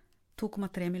at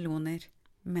 2,3 millioner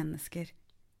mennesker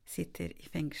sitter i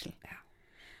fengsel.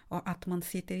 Og at man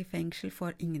sitter i fengsel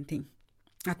for ingenting.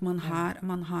 At man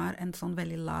har en sånn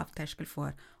veldig lav terskel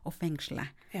for å fengsle,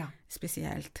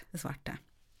 spesielt svarte.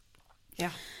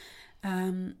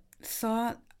 Så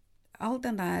all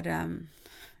den der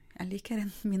jeg liker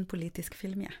min politiske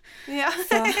film,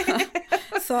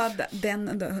 Så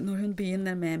når hun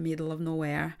begynner med Middle of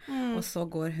Nowhere, og så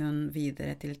går hun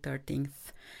videre til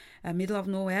 13th. Middle of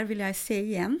Nowhere vil jeg se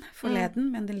igjen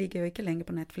forleden, men den ligger jo ikke lenger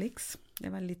på Netflix.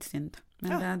 Det var litt synd.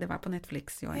 Men det var på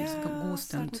Netflix jo en god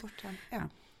stund.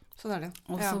 Sånn er det.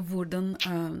 Og så hvordan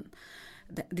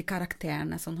de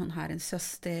karakterene, sånn hun har en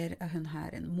søster, hun har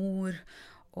en mor,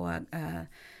 og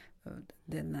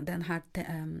den her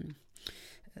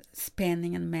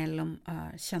spenningen mellom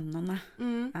kjønnene,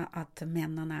 at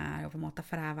mennene er jo på en måte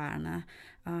fraværende,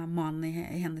 mannen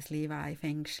i hennes liv er i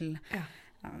fengsel,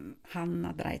 han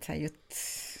har dreit seg ut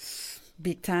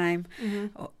big time,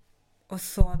 og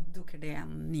så dukker det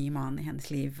en ny mann i hennes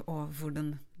liv, og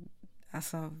hvordan,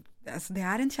 altså det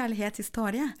en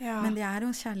kjærlighetshistorie, men det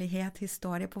en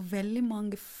kjærlighetshistorie på veldig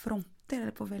mange fronter,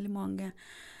 eller på veldig mange,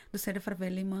 du ser det fra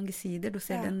veldig mange sider, du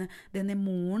ser denne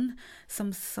moren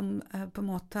som på en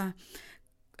måte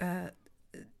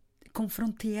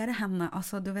konfronterer henne,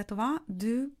 altså du vet hva,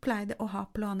 du pleide å ha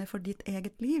planer for ditt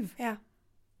eget liv,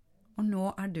 og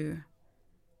nå du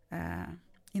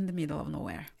in the middle of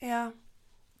nowhere.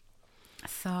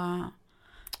 Så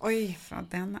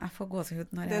den for gåsehud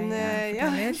når jeg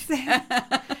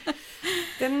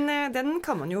den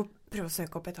kan man jo prøve å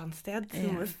søke opp et annet sted.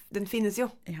 Den finnes jo.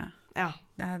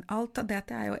 Alt av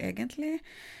dette jo egentlig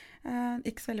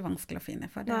ikke så veldig vanskelig å finne,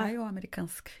 for det jo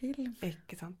amerikansk film.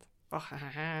 Ikke sant?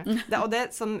 Og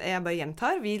det som jeg bare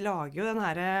gjentar, vi lager jo den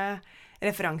her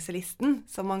referanselisten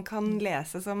som man kan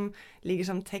lese, som ligger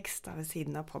som tekst ved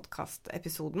siden av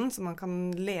podcast-episoden, så man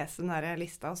kan lese den her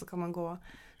lista, og så kan man gå og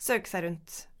søke seg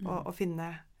rundt og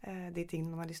finne de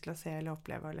tingene man har lyst til å se eller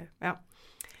oppleve. Eller,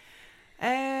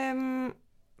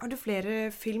 har du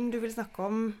flere film du vil snakke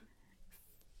om?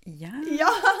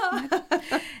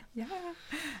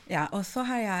 Ja, og så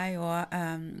har jeg jo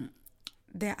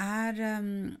det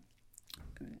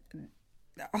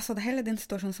altså det hele den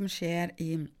situasjonen som skjer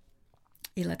i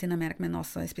Latinamerika, men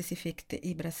også spesifikt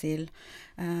i Brasil,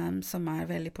 som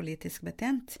veldig politisk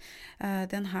betent.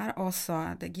 Den her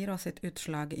også, det gir også et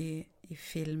utslag i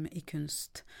film, i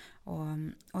kunst.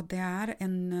 Og det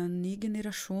en ny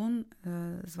generasjon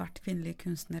svarte kvinnelige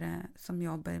kunstnere som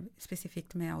jobber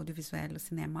spesifikt med audiovisuell og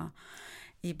cinema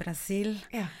i Brasil,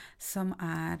 som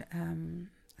bare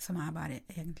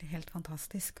egentlig helt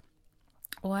fantastisk.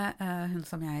 Og hun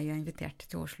som jeg inviterte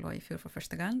til Oslo i fjor for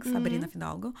første gang, Sabrina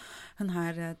Fidalgo, hun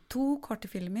har 2 korte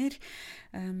filmer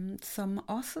som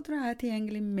også tror jeg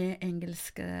tilgjengelig med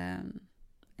engelske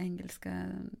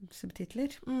subtitler.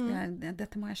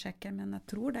 Dette må jeg sjekke, men jeg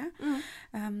tror det.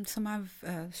 Som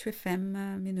 25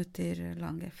 minutter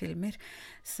lange filmer,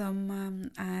 som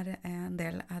en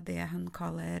del av det hun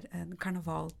kaller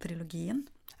karnevaltrilogien.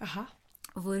 Aha.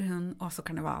 Hvor hun, også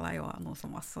karneval jo noe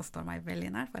som også står meg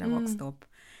veldig nær, for jeg vokste opp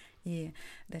i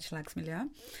det slags miljø,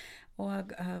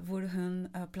 og hvor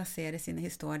hun plasserer sine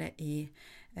historier i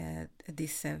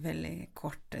disse veldig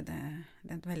korte,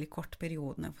 den veldig korte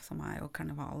periodene som jo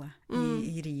karnevalet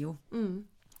i Rio.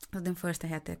 Den første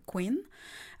heter Queen,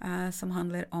 som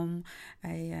handler om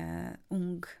en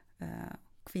ung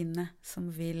kvinne som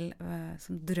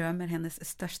drømmer, hennes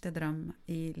største drøm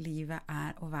i livet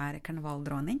å være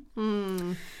karnevaldronning.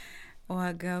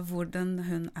 Og hvordan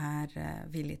hun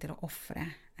villig til å offre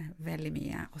veldig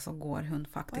mye, og så går hun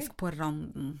faktisk på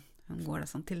randen, hun går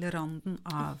sånn til randen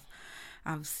av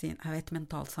et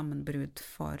mentalt sammenbrudd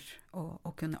for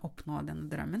å kunne oppnå denne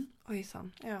drømmen. Oi,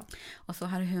 sånn, ja. Og så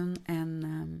har hun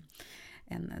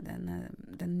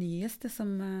den nyeste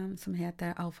som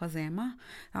heter Alfazema.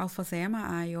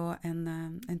 Alfazema jo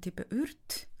en type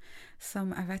urt,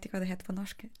 som, jeg vet ikke hva det heter på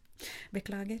norsk,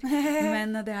 beklager,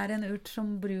 men det en urt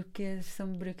som brukes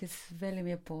veldig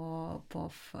mye på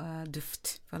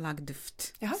duft, for å lage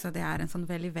duft. Ja. Så det en sånn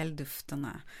veldig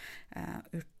velduftende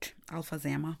urt,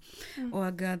 Alfazema.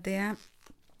 Og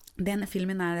denne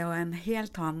filmen jo en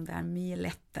helt annen, det mye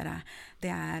lettere,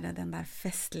 det den der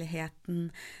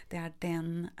festligheten, det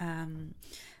den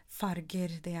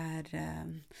farger, det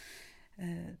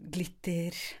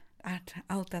glitter,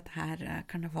 alt dette her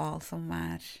karneval som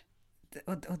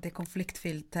og det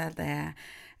konfliktfylte,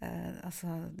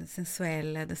 altså det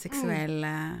sensuelle, det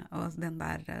seksuelle, og den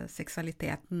der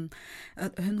seksualiteten.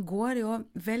 Hun går jo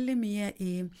veldig mye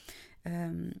i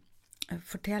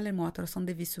fortellermåter og sånn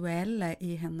det visuelle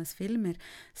i hennes filmer,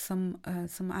 som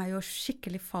jo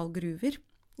skikkelig fallgruver.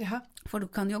 Jaha. For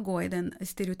du kan jo gå i den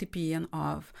stereotypien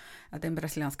av den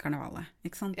brasilianske karnevalet,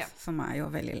 ikke sant? Ja. Som jo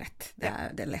veldig lett. Det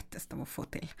det letteste å få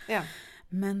til. Ja.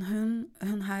 Men hun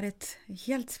har et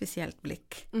helt spesielt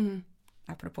blikk.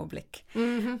 Apropos blikk.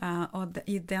 Og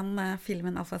i den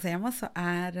filmen Alfazema så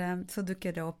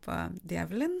dukker det opp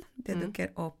djevelen, det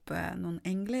dukker opp noen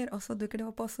engler, og så dukker det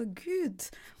opp også Gud.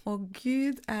 Og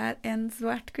Gud en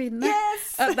svart kvinne.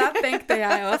 Yes! Og da tenkte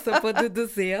jeg også på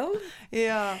Dudusil.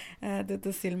 Ja.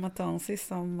 Dudusil Matansi,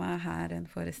 som har en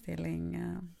forestilling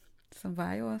som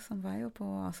var jo på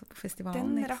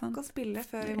festivalen. Den rakk å spille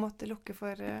før vi måtte lukke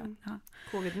for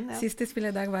coviden. Ja. Siste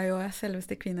spilledag var jo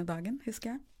selveste kvinnedagen,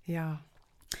 husker jeg. Ja.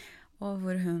 Og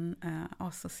hvor hun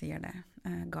også sier det.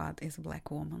 God is a black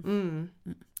woman.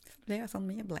 Det sånn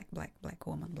mye black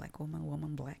woman,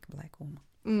 woman, black woman.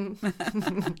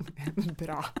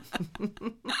 Bra.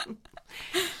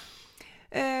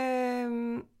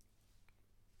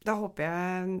 Da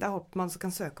håper man så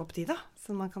kan søke opp de da,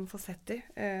 så man kan få sett de.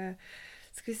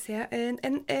 Skal vi se,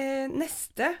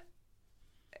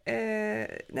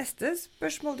 neste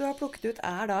spørsmål du har plukket ut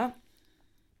da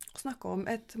å snakke om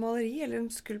et maleri, eller en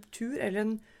skulptur, eller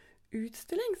en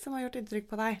utstilling som har gjort inntrykk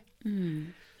på deg.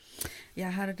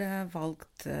 Jeg har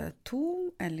valgt 2,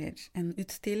 eller en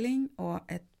utstilling og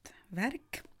et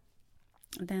verk.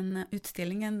 Den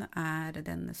utstillingen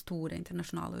den store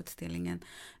internasjonale utstillingen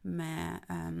med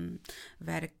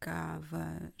verk av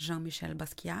Jean-Michel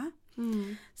Basquiat,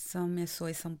 som jeg så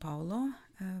i São Paulo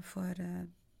for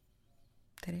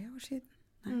 3 år siden.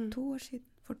 Nei, 2 år siden.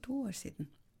 For 2 år siden.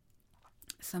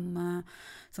 Som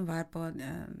var på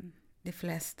de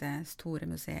fleste store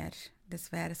museer.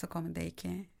 Dessverre så kom det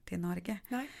ikke til Norge.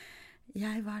 Nei.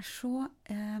 Jeg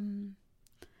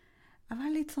var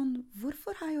litt sånn,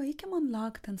 hvorfor har jo ikke man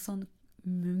lagt en sånn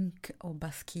Munch og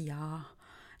Basquiat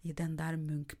i den der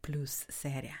Munch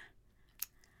Plus-serie?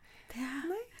 Det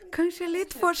kanskje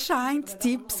litt for sent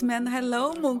tips, men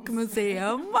hello,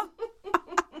 Munch-museum!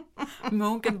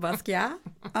 Munch og Basquiat.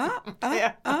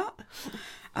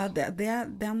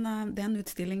 Den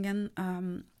utstillingen,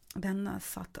 den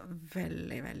satt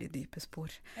veldig, veldig dype spor.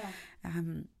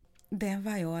 Det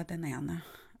var jo den ene.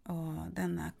 Og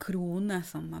den krone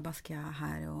som Basquiat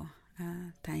har jo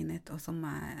tegnet, og som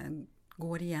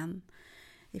går igjen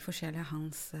i forskjellige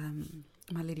hans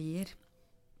malerier.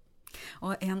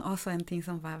 Og også en ting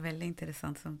som var veldig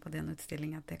interessant på den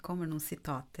utstillingen, at det kommer noen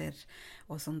sitater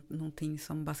og noen ting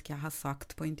som Basquiat har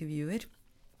sagt på intervjuer.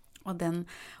 Og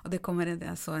det kommer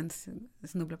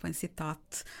snubler på en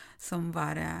sitat som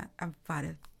jeg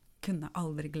bare kunne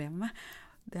aldri glemme.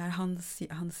 Han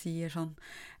sier sånn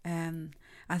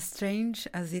as strange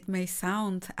as it may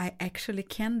sound, I actually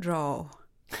can draw.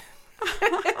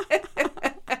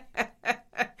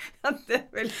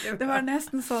 Det var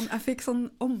nesten sånn, jeg fikk sånn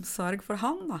omsorg for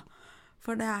han da.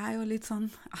 For det jo litt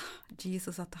sånn,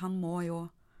 Jesus, at han må jo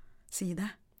si det.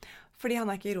 Fordi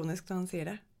han ikke ironisk når han sier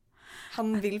det.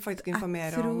 Han vil faktisk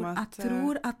informere om at... Jeg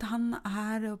tror at han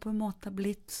på en måte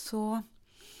blitt så...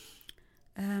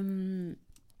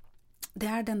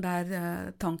 det den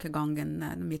der tankegangen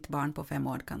mitt barn på 5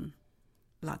 år kan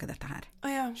lage dette her.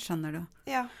 Ja. Skjønner du?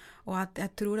 Ja. Og at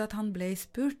jeg tror at han ble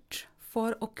spurt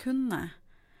for å kunne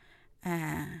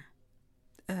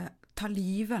ta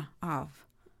livet av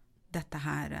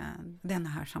denne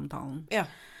her samtalen. Ja.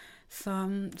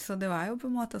 Så det var jo på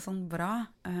en måte sånn bra.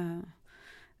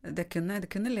 Det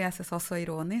kunne leses også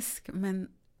ironisk, men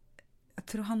jeg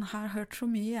tror han har hørte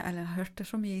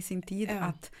så mye i sin tid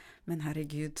at, men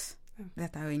herregud,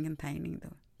 dette jo ingen tegning da.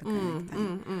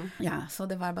 Ja, så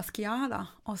det var Basquiat da,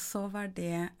 og så var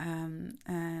det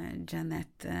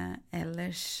Janet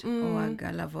Ellers og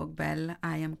La Vogue Belle,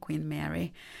 I Am Queen Mary,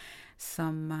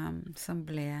 som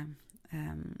ble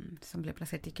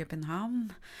plassert i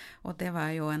København, og det var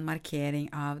jo en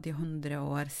markering av de 100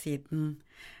 år siden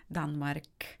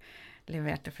Danmark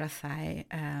leverte fra seg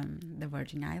The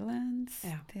Virgin Islands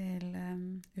til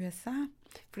USA.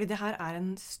 Fordi det her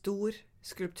en stor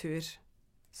skulptur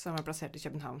som plassert i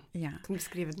København. Ja. Kan du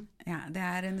beskrive den? Ja, det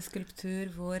en skulptur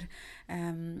hvor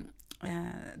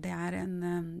det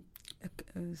en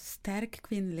sterk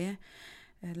kvinnelig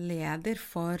leder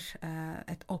for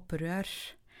et opprør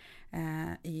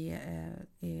i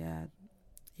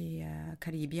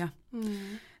Karibia,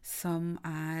 som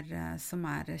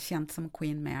kjent som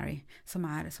Queen Mary, som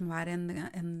var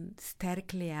en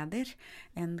sterk leder,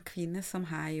 en kvinne som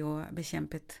har jo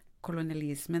bekjempet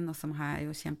kolonialismen, og som har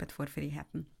jo kjempet for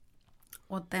friheten.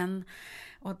 Og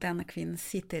denne kvinnen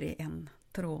sitter i en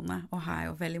trone, og har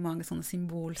jo veldig mange sånne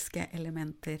symbolske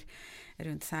elementer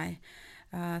rundt seg.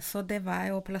 Så det var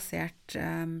jo plassert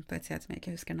på et sted som jeg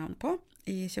ikke husker navn på,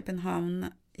 i København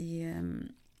i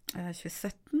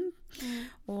 2017,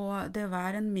 og det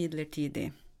var en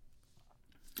midlertidig.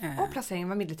 Plasseringen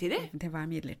var midlertidig? Det var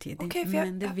midlertidig, okay,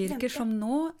 men det virker som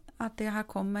nå at de har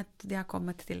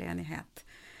kommet til enighet.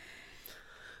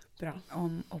 Bra.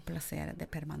 Om å plassere det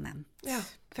permanent. Ja,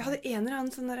 for jeg hadde en eller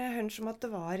annen sånn hunch om at det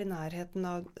var i nærheten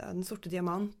av den sorte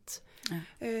diamant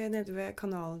nede ved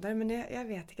kanalen der, men jeg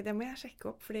vet ikke, det må jeg sjekke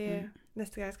opp, fordi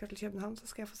neste gang jeg skal til København, så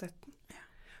skal jeg få sett den. Ja.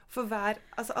 For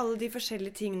alle de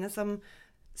forskjellige tingene som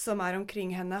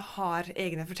omkring henne har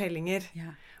egne fortellinger,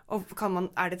 og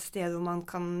det et sted hvor man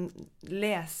kan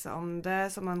lese om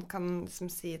det, så man kan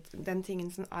si den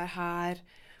tingen som her,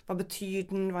 hva betyr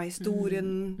den? Hva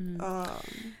historien?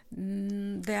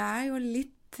 Det jo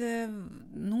litt...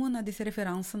 Noen av disse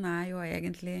referansene jo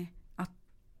egentlig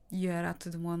gjør at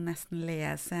du må nesten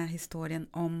lese historien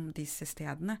om disse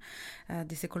stedene,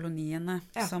 disse koloniene,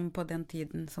 som på den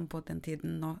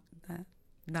tiden nå,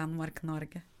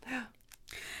 Danmark-Norge. Ja.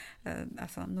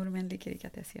 Altså, nordmenn liker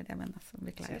ikke at jeg sier det, men altså,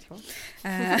 beklager.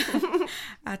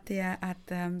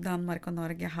 At Danmark og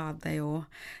Norge hadde jo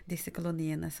disse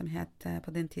koloniene som het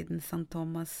på den tiden St.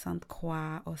 Thomas, St.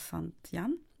 Croix og St.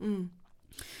 Jan.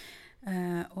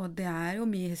 Og det jo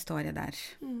mye historie der.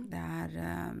 Det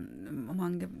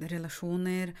mange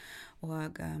relasjoner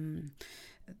og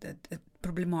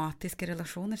problematiske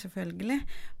relasjoner selvfølgelig,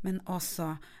 men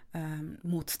også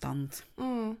motstand.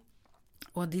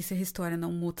 Og disse historiene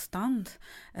om motstand,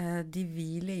 de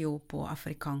hviler jo på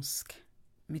afrikansk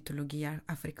mytologi,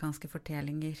 afrikanske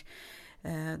fortellinger,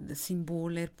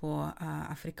 symboler på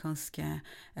afrikanske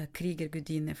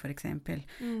krigergudinner, for eksempel.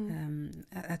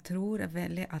 Jeg tror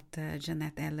veldig at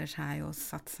Jeanette Ehlers har jo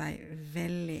satt seg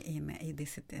veldig inn i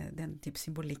den type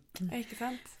symbolikken. Ikke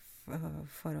sant?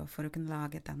 For å kunne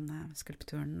lage den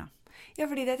skulpturen, da. Ja,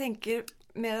 fordi det jeg tenker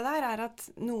med det der at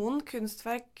noen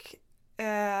kunstverk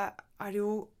det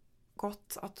jo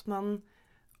godt at man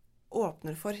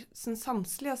åpner for sånn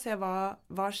sanselig og ser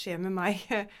hva skjer med meg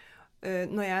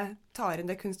når jeg tar inn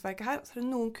det kunstverket her. Så det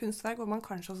noen kunstverk hvor man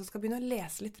kanskje også skal begynne å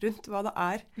lese litt rundt hva det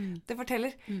det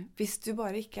forteller. Hvis du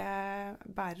bare ikke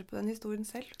bærer på den historien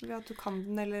selv, ved at du kan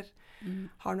den eller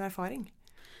har noe erfaring.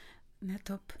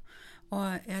 Nettopp. Og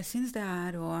jeg synes det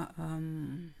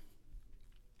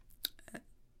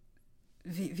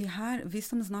vi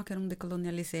som snakker om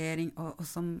dekolonialisering og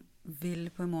som vil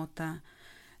på en måte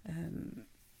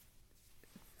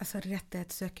altså rette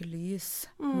et søkelys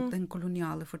mot den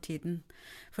koloniale fortiden.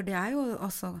 For det jo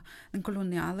også den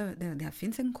koloniale, det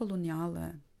finnes en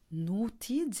koloniale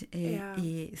nåtid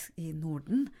i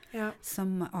Norden,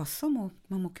 som også man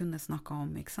må kunne snakke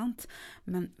om, ikke sant?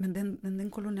 Men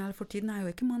den koloniale fortiden jo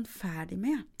ikke man ferdig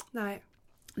med. Nei.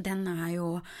 Den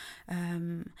jo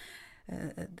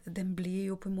den blir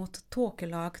jo på en måte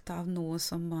tåkelagt av noe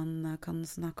som man kan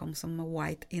snakke om som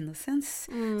white innocence,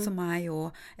 som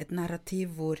jo et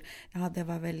narrativ hvor det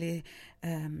var veldig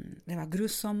det var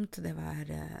grusomt, det var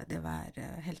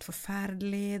helt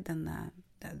forferdelig,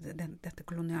 dette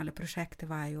koloniale prosjektet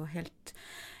var jo helt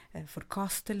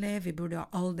forkastelig, vi burde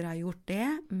aldri ha gjort det,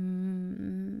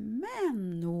 men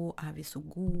nå vi så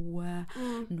gode,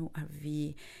 nå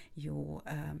vi jo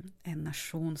en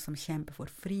nasjon som kjemper for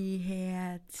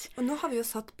frihet. Og nå har vi jo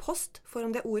satt post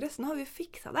foran det ordet, så nå har vi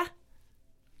fiksa det.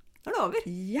 Nå det over.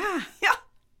 Ja!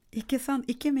 Ikke sant?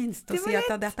 Ikke minst å si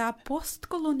at dette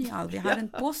postkolonial. Vi har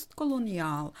en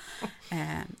postkolonial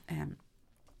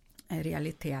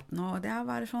realitet nå, og det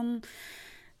bare sånn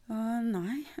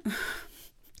nei.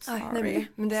 Sorry.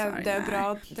 Men det jo bra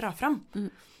å dra fram.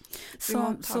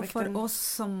 Så for oss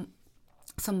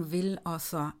som vil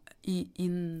altså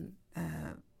innen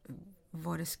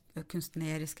våre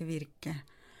kunstneriske virke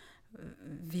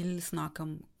vil snakke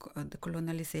om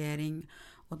kolonialisering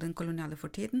og den koloniale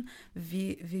fortiden,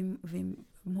 vi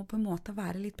må på en måte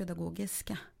være litt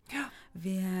pedagogiske. Ja.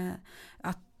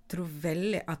 Jeg tror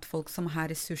veldig at folk som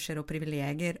har ressurser og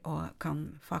privilegier og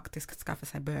kan faktisk skaffe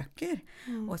seg bøker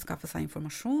og skaffe seg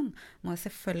informasjon, må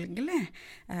selvfølgelig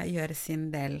gjøre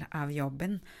sin del av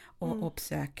jobben og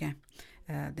oppsøke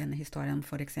denne historien,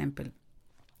 for eksempel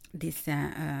disse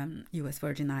US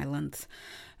Virgin Islands.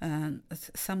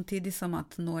 Samtidig som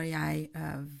at når jeg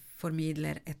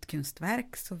formidler et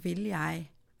kunstverk, så vil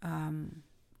jeg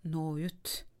nå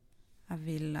ut. Jeg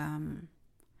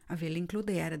vil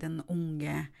inkludere den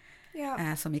unge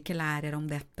som ikke lærer om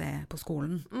dette på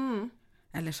skolen,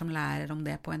 eller som lærer om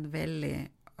det på en veldig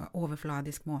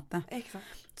overfladisk måte.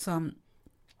 Så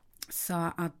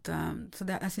jeg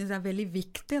synes det veldig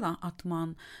viktig da, at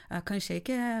man kanskje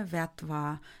ikke vet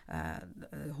hva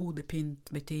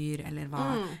hodepynt betyr, eller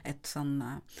hva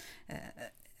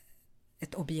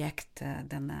et objekt,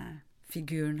 denne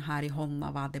figuren har i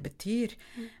hånda, hva det betyr,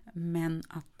 men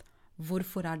at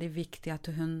hvorfor det viktig at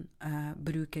hun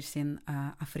bruker sin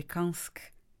afrikansk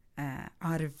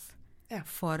arv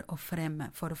for å fremme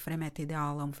et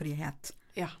ideal om frihet?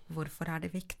 Ja. Hvorfor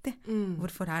det viktig?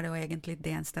 Hvorfor det jo egentlig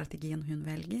den strategien hun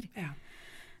velger? Ja.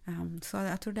 Så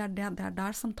jeg tror det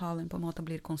der samtalen på en måte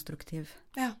blir konstruktiv.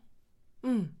 Ja.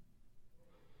 Den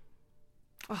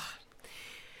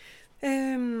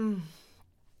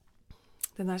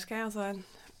der skal jeg altså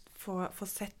få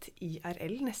sett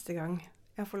IRL neste gang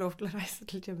jeg får lov til å reise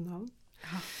til København.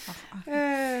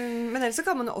 Men ellers så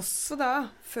kan man også da,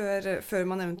 før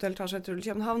man eventuelt tar seg til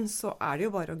København, så det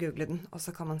jo bare å google den, og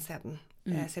så kan man se den.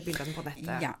 Se bildene på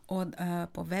nettet. Ja, og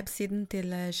på websiden til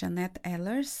Jeanette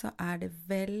Ehlers så det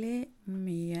veldig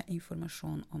mye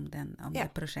informasjon om det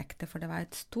prosjektet, for det var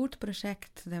et stort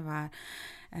prosjekt, det var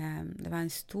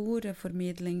en stor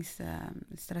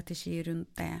formidlingsstrategi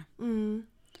rundt det.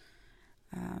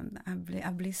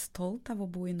 jeg blir stolt av å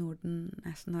bo i Norden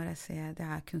når jeg ser det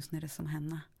er kunstnere som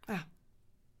henne. Ja.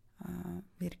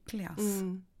 Virkelig,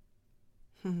 altså.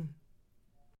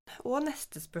 Og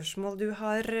neste spørsmål du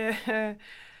har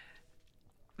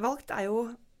valgt er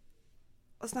jo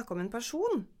å snakke om en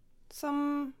person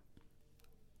som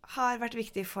har vært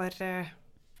viktig for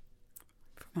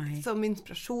meg. Som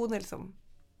inspirasjon, eller som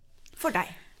for deg.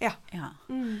 Ja.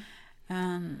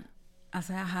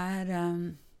 Altså, jeg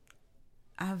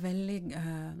er veldig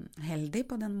heldig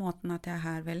på den måten at jeg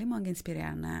har veldig mange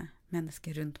inspirerende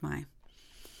mennesker rundt meg.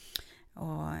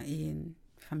 Og i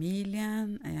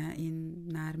familien, i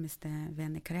nærmeste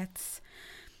vennekrets.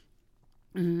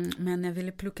 Men jeg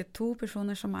ville plukke 2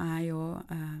 personer som er jo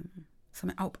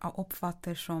som jeg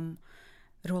oppfatter som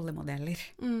rollemodeller.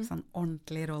 Sånn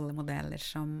ordentlige rollemodeller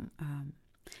som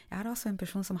jeg er også en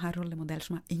person som har rollemodeller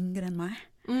som er yngre enn meg.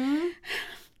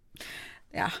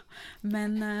 Ja,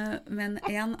 men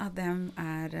en av dem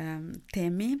er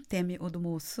Temi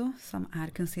Odomoso, som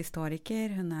er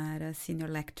kunsthistoriker. Hun er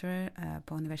senior lecturer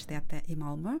på Universitetet i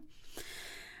Malmö.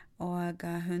 Og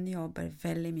hun jobber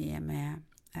veldig mye med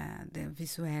det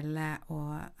visuelle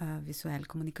og visuell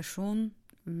kommunikasjon,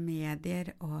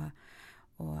 medier og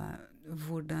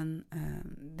hvordan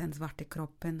den svarte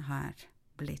kroppen har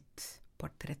blitt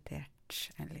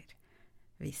portrettert eller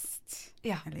vist,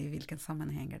 eller i hvilken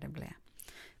sammenhenger det ble,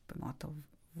 på en måte, og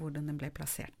hvordan den ble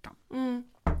plassert da.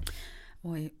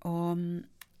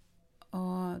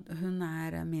 Og hun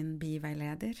er min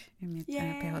biveileder i mitt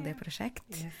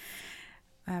PhD-prosjekt.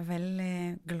 Jeg er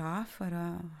veldig glad for å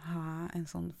ha en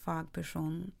sånn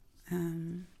fagperson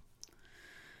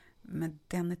med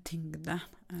denne tyngde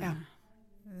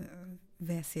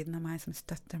ved siden av meg, som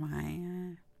støtter meg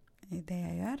i det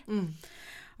jeg gjør.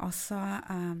 Og så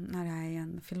er jeg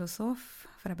en filosof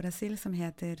fra Brasil som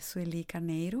heter Sueli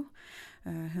Carneiro.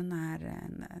 Hun er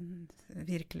en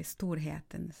virkelig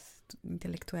storhet, en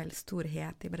intellektuell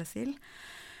storhet i Brasil.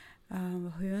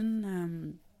 Hun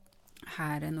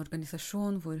har en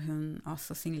organisasjon hvor hun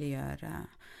også synliggjør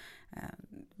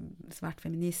svarte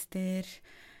feminister,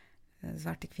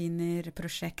 svarte kvinner,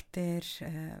 prosjekter,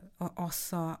 og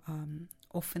også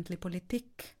offentlig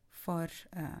politikk for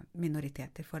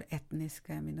minoriteter, for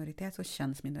etniske minoriteter og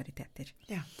kjønnsminoriteter.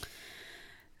 Ja.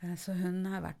 Så hun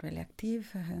har vært veldig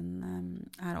aktiv. Hun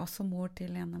er også mor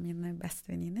til en av mine beste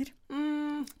venninner.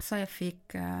 Så jeg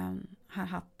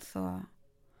har hatt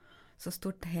så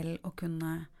stort hell å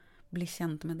kunne bli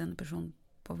kjent med denne personen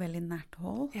på veldig nært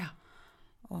hold. Ja.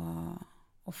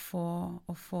 Og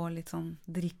få litt sånn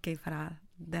drikke fra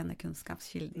denne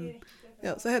kunnskapskilden.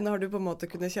 Ja, så henne har du på en måte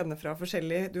kunne kjenne fra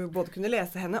forskjellig. Du både kunne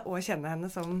lese henne og kjenne henne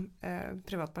som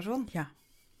privatperson. Ja.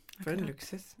 For en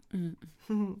luksus.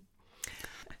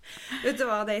 Vet du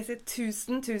hva, Daisy?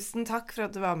 Tusen takk for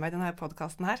at du var med i denne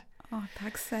podcasten her.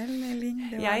 Takk selv, Elin.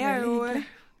 Det var veldig hyggelig.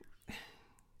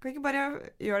 Kan vi ikke bare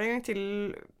gjøre det en gang til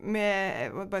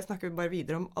med bare snakke bare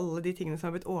videre om alle de tingene som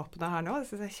har blitt åpnet her nå? Det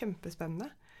synes jeg er kjempespennende.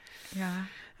 Ja.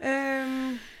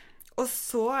 Og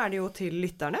så er det jo til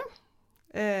lytterne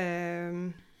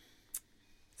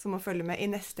som må følge med i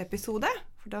neste episode,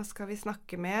 for da skal vi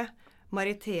snakke med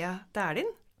Maritea Dæhlin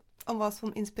om hva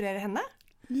som inspirerer henne.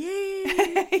 Yay!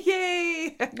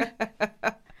 Yay!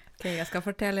 Okay, jeg skal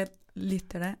fortelle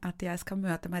lytterne at jeg skal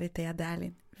møte Maritea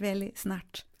Dæhlin veldig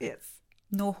snart. Yes.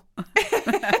 Nå.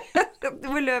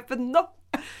 Du må løpe nå.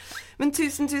 Men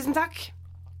tusen takk.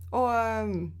 Og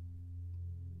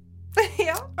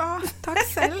ja. Takk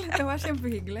selv. Det var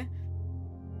kjempehyggelig.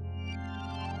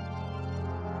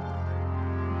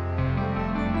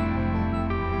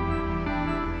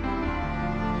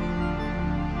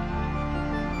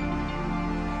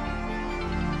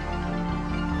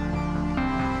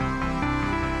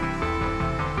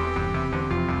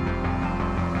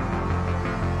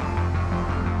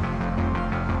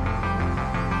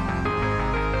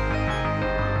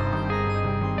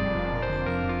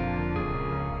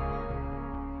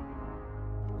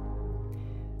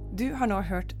 Du har nå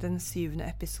hørt den 7.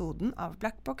 episoden av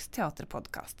Black Box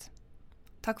Teaterpodcast.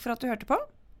 Takk for at du hørte på,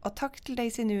 og takk til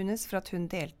Daisy Nunes for at hun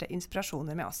delte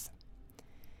inspirasjoner med oss.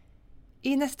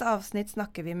 I neste avsnitt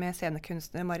snakker vi med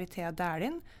scenekunstner Maritea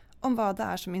Dæhlin om hva det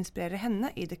er som inspirerer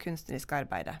henne i det kunstneriske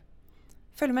arbeidet.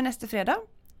 Følg med neste fredag.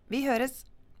 Vi høres!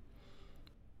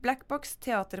 Black Box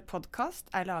Teaterpodcast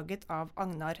er laget av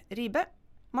Agnar Ribe,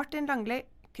 Martin Langli,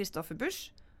 Kristoffer Busch,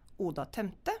 Oda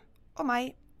Temte og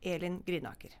meg, Elin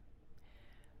Grinaker.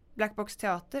 Black Box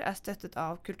Teater er støttet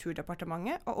av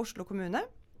Kulturdepartementet og Oslo kommune.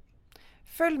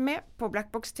 Følg med på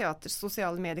Black Box Teaters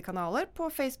sosiale mediekanaler på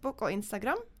Facebook og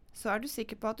Instagram, så er du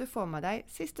sikker på at du får med deg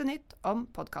siste nytt om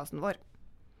podcasten vår.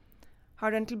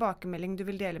 Har du en tilbakemelding du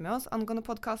vil dele med oss angående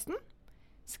podcasten?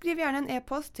 Skriv gjerne en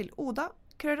e-post til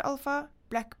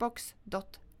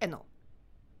oda@blackbox.no.